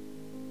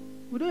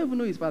 We don't even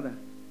know his father.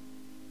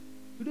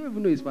 We don't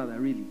even know his father,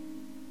 really.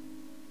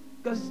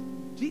 Because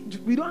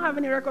we don't have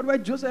any record where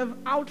Joseph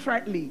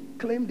outrightly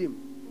claimed him.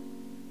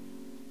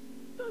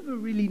 We don't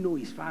even really know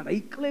his father.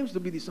 He claims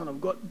to be the son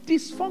of God.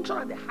 Dysfunction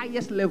at the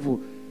highest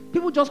level.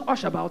 People just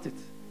hush about it.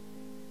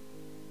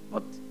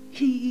 But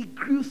he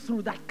grew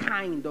through that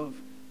kind of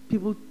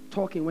people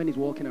talking when he's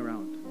walking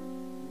around.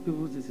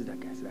 People say, that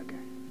guy,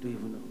 you don't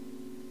even know.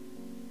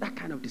 That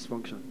kind of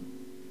dysfunction.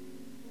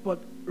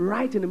 But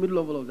right in the middle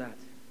of all of that,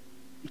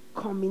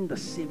 becoming the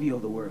savior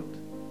of the world.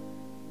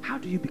 How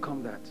do you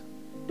become that?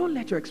 Don't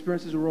let your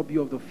experiences rob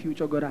you of the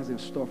future God has in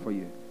store for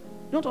you.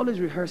 Don't always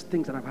rehearse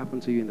things that have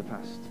happened to you in the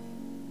past.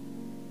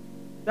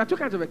 There are two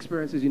kinds of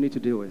experiences you need to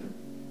deal with.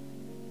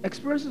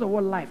 Experiences of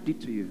what life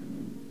did to you.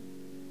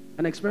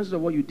 And experiences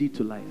of what you did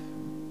to life.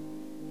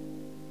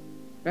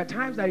 There are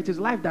times that it is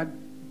life that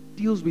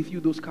deals with you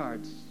those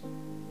cards.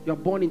 You're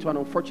born into an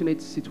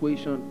unfortunate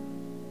situation.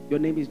 Your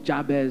name is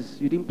Jabez.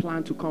 You didn't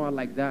plan to come out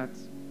like that.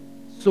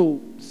 So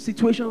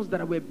situations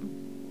that were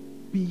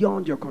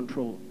beyond your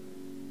control.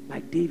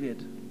 Like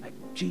David, like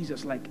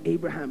Jesus, like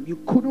Abraham. You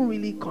couldn't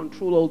really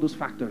control all those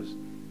factors.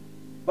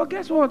 But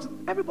guess what?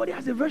 Everybody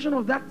has a version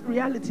of that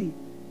reality.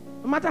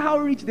 No matter how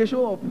rich they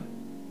show up.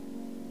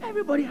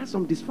 Everybody has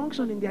some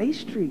dysfunction in their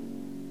history.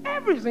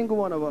 Every single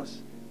one of us.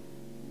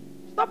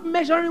 Stop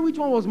measuring which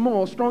one was more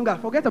or stronger.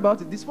 Forget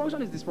about it.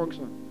 Dysfunction is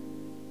dysfunction.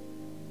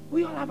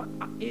 We all have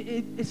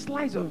a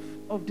slice of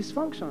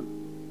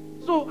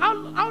dysfunction. So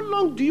how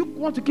long do you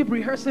want to keep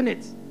rehearsing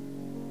it?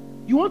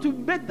 You want to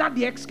make that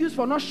the excuse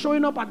for not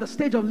showing up at the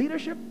stage of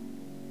leadership?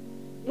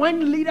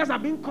 When leaders are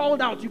being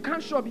called out, you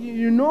can't show up.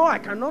 You know I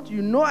cannot.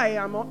 You know I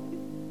am not.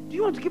 Do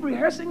you want to keep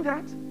rehearsing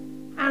that?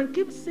 And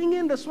keep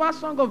singing the swat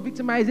song of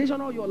victimization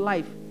all your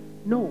life?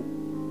 No.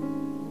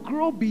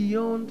 Grow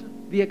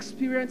beyond the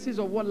experiences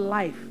of what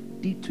life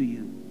did to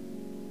you.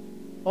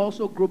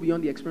 Also grow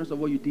beyond the experience of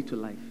what you did to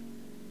life.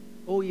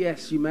 Oh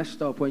yes, you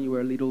messed up when you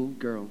were a little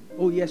girl.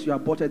 Oh yes, you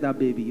aborted that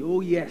baby.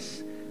 Oh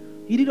yes,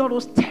 you did all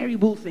those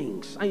terrible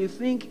things. And you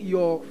think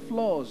your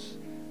flaws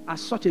are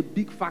such a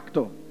big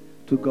factor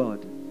to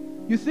God.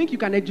 You think you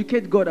can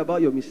educate God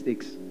about your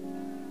mistakes.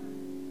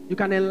 You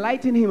can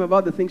enlighten him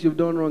about the things you've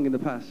done wrong in the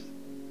past.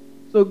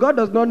 So God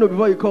does not know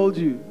before he called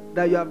you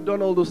that you have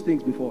done all those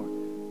things before.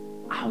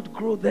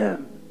 Outgrow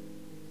them.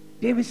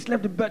 David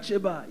slept with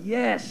Bathsheba.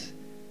 Yes.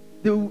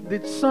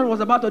 The son was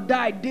about to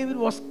die. David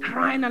was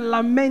crying and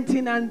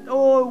lamenting and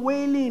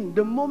wailing.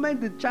 The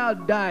moment the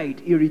child died,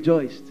 he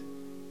rejoiced.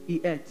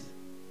 He ate.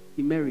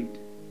 He married.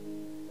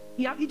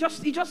 He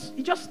just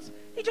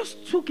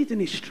took it in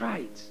his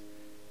stride.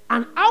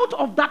 And out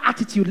of that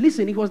attitude,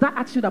 listen, it was that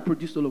attitude that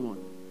produced Solomon.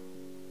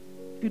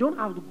 If you don't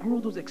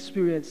outgrow those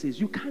experiences,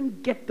 you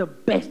can't get the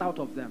best out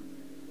of them.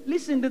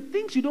 Listen, the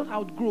things you don't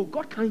outgrow,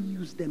 God can't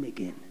use them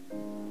again.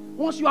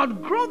 Once you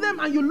outgrow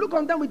them and you look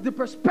on them with the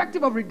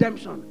perspective of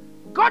redemption,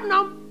 God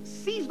now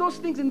sees those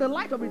things in the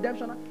light of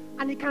redemption,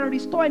 and he can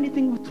restore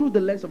anything through the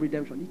lens of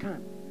redemption. He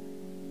can.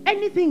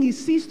 Anything he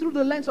sees through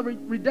the lens of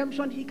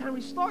redemption, he can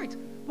restore it.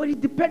 But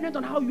it's dependent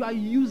on how you are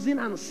using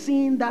and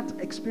seeing that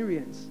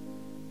experience.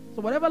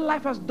 So whatever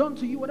life has done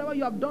to you, whatever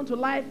you have done to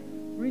life,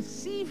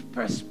 receive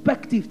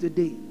perspective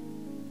today.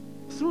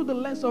 Through the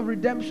lens of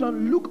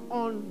redemption, look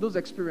on those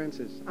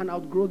experiences and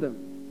outgrow them.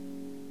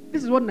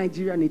 This is what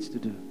Nigeria needs to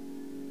do.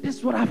 This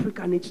is what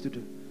Africa needs to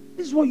do.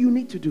 This is what you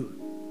need to do.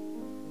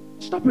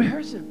 Stop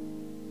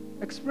rehearsing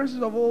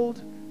experiences of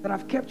old that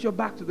have kept your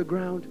back to the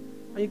ground,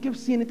 and you keep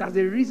seeing it as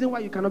a reason why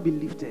you cannot be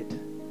lifted.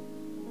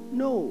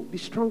 No, be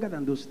stronger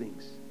than those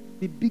things.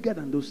 Be bigger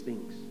than those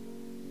things.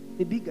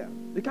 Be bigger.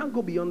 We can't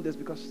go beyond this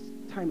because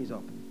time is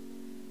up.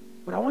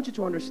 But I want you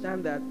to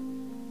understand that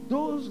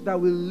those that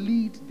will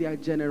lead their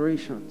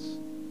generations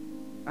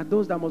are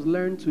those that must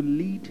learn to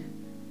lead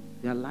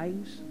their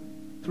lives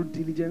through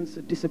diligence,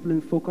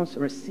 discipline, focus,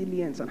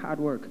 resilience, and hard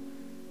work.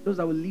 Those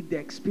that will lead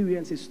their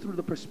experiences through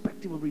the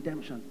perspective of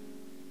redemption.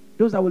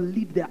 Those that will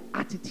lead their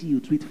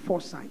attitudes with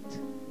foresight.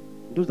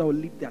 Those that will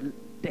lead their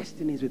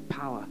destinies with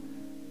power.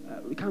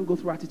 We can't go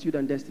through attitude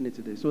and destiny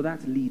today. So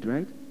that's lead,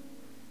 right?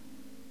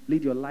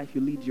 Lead your life,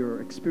 you lead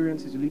your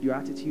experiences, you lead your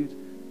attitude,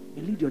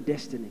 you lead your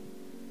destiny.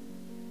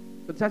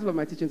 So the title of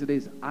my teaching today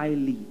is I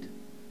Lead.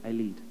 I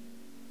Lead.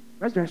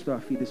 Let's rise to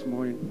our feet this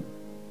morning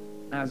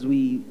as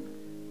we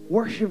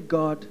worship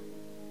God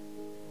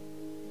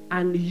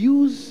and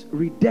use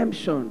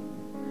redemption,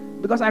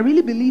 because I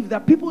really believe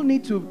that people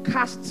need to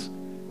cast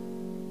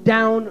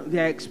down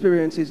their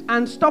experiences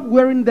and stop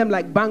wearing them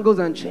like bangles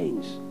and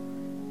chains.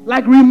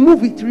 Like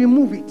remove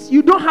it.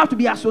 You don't have to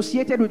be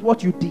associated with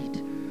what you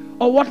did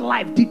or what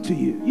life did to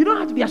you. You don't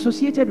have to be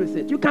associated with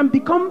it. You can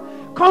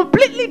become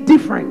completely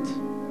different.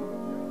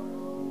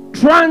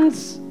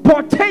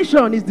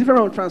 Transportation is different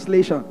from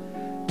translation.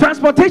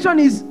 Transportation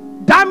is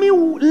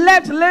Dami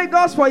left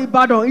Lagos for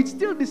Ibadan. It's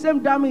still the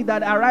same Dami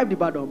that arrived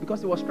Ibadan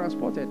because it was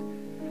transported.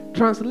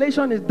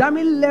 Translation is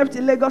Dami left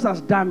Lagos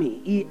as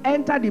Dami. He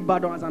entered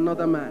Ibadan as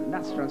another man.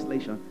 That's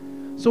translation.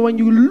 So when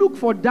you look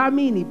for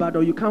Dami in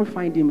Ibadan, you can't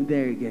find him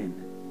there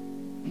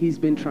again. He's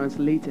been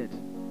translated.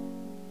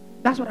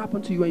 That's what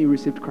happened to you when you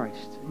received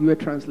Christ. You were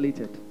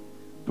translated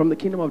from the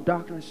kingdom of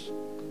darkness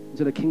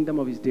into the kingdom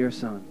of his dear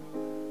son.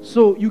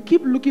 So you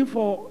keep looking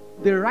for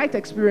the right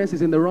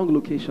experiences in the wrong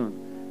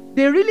location.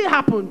 They really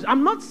happened.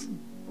 I'm not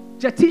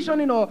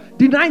petitioning or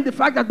denying the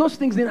fact that those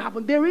things didn't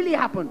happen. They really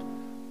happened.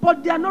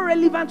 But they are not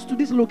relevant to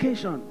this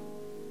location.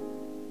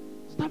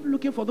 Stop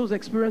looking for those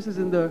experiences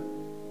in the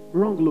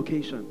wrong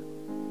location.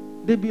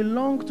 They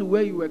belong to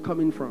where you were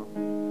coming from,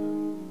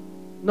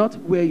 not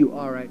where you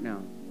are right now.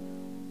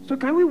 So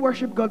can we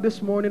worship God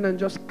this morning and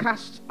just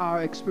cast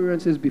our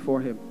experiences before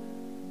him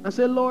and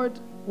say, Lord,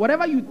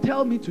 whatever you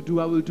tell me to do,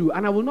 I will do.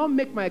 And I will not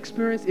make my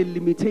experience a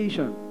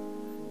limitation.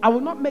 I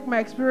will not make my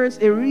experience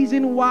a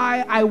reason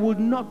why I would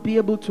not be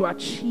able to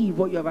achieve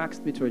what you have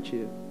asked me to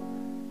achieve.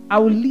 I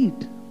will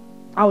lead.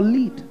 I will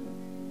lead.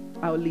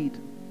 I will lead.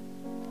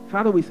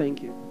 Father, we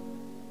thank you.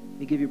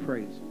 We give you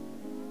praise.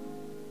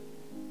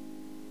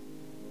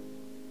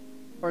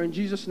 For in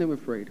Jesus' name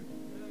we've prayed.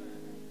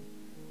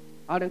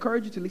 I'd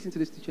encourage you to listen to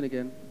this teaching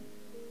again.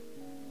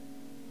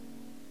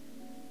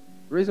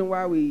 The reason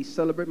why we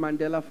celebrate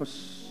Mandela for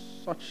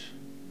such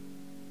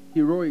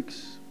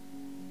heroics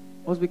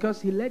was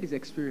because he led his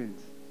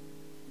experience.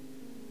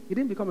 He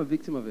didn't become a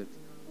victim of it.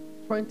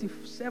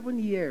 27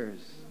 years.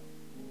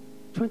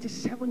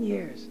 27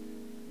 years.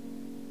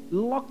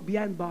 Locked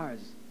behind bars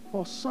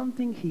for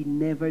something he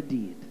never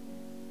did.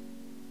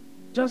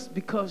 Just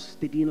because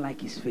they didn't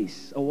like his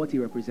face or what he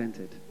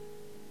represented.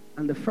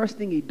 And the first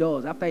thing he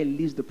does after he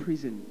leaves the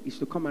prison is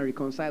to come and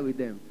reconcile with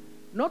them.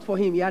 Not for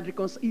him,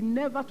 he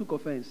never took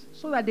offense.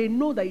 So that they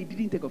know that he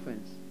didn't take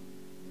offense.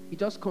 He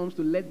just comes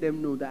to let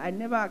them know that I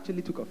never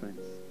actually took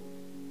offense.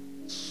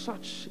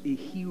 Such a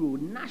hero,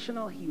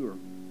 national hero.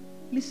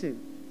 Listen,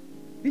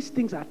 these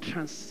things are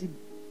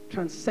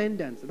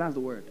transcendent. That's the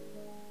word.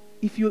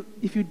 If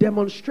you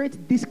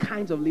demonstrate these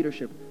kinds of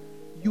leadership,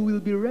 you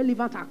will be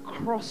relevant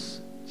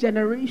across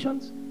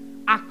generations,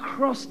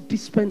 across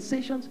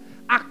dispensations,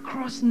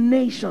 across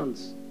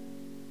nations.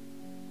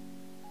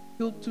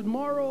 Till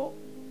tomorrow,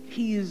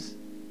 his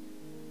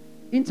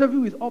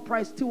interview with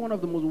Oprah is still one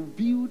of the most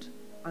viewed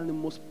and the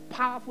most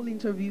powerful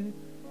interview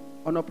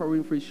on Oprah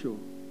Winfrey's show.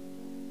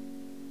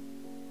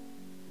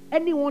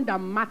 Anyone that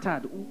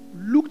mattered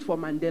looked for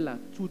Mandela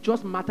to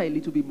just matter a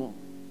little bit more.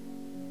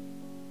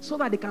 So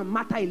that they can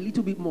matter a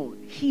little bit more.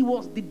 He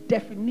was the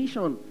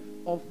definition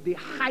of the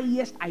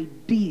highest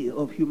ideal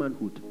of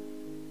humanhood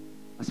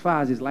as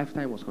far as his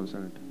lifetime was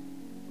concerned.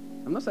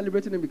 I'm not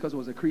celebrating him because he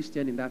was a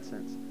Christian in that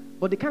sense.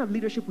 But the kind of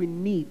leadership we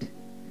need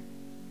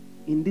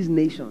in this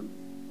nation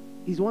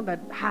is one that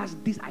has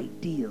these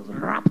ideals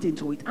wrapped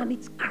into it. And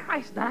it's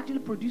Christ that actually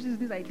produces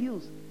these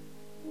ideals.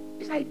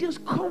 These ideals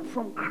come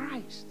from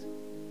Christ.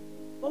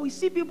 But we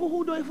see people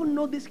who don't even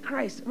know this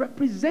Christ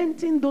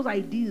representing those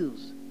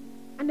ideals.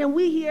 And then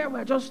we here,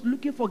 we're just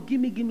looking for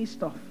gimme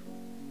stuff.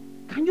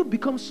 Can you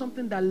become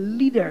something that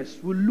leaders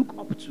will look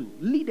up to?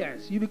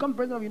 Leaders. You become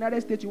president of the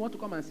United States, you want to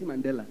come and see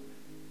Mandela.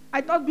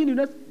 I thought being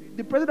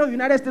the president of the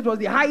United States was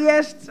the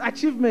highest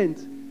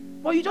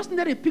achievement. But you just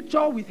needed a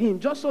picture with him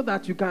just so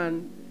that you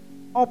can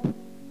up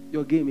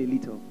your game a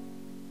little.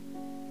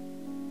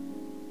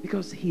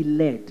 Because he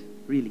led,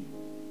 really.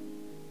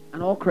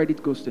 And all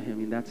credit goes to him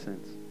in that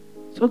sense.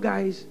 So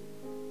guys,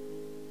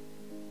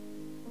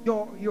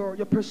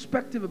 your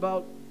perspective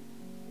about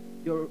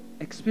your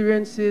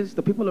experiences,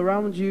 the people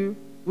around you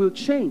will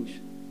change.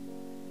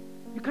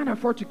 You can't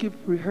afford to keep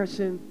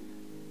rehearsing.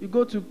 You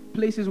go to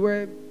places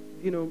where,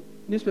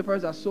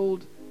 newspapers are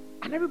sold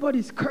and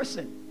everybody's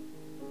cursing.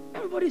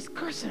 Everybody's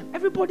cursing.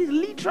 Everybody's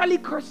literally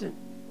cursing.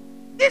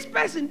 This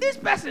person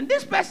did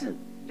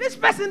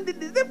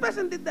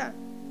that.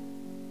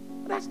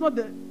 But that's not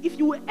if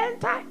you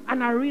enter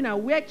an arena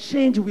where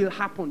change will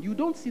happen, you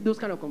don't see those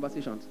kind of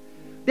conversations.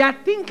 They are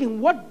thinking,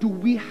 what do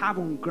we have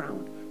on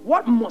ground?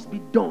 What must be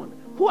done?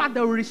 Who are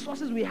the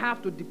resources we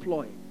have to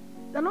deploy?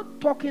 They're not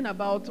talking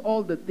about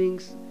all the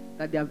things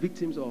that they are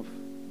victims of,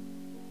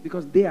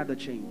 because they are the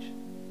change.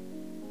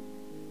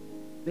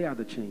 They are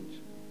the change.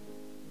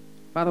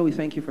 Father, we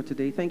thank you for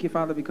today. Thank you,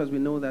 Father, because we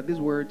know that these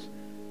words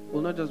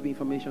will not just be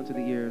information to the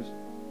ears,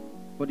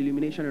 but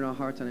illumination in our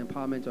hearts and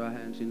empowerment to our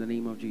hands in the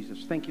name of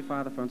Jesus. Thank you,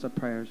 Father, for answered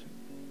prayers.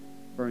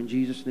 For in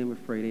Jesus' name we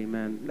pray,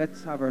 amen.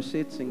 Let's have our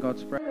seats in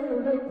God's presence.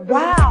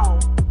 Wow,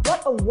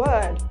 what a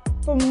word.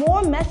 For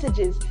more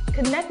messages,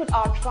 connect with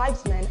our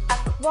tribesmen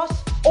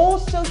across all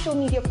social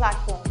media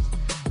platforms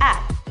at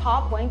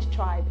PowerPoint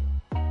Tribe.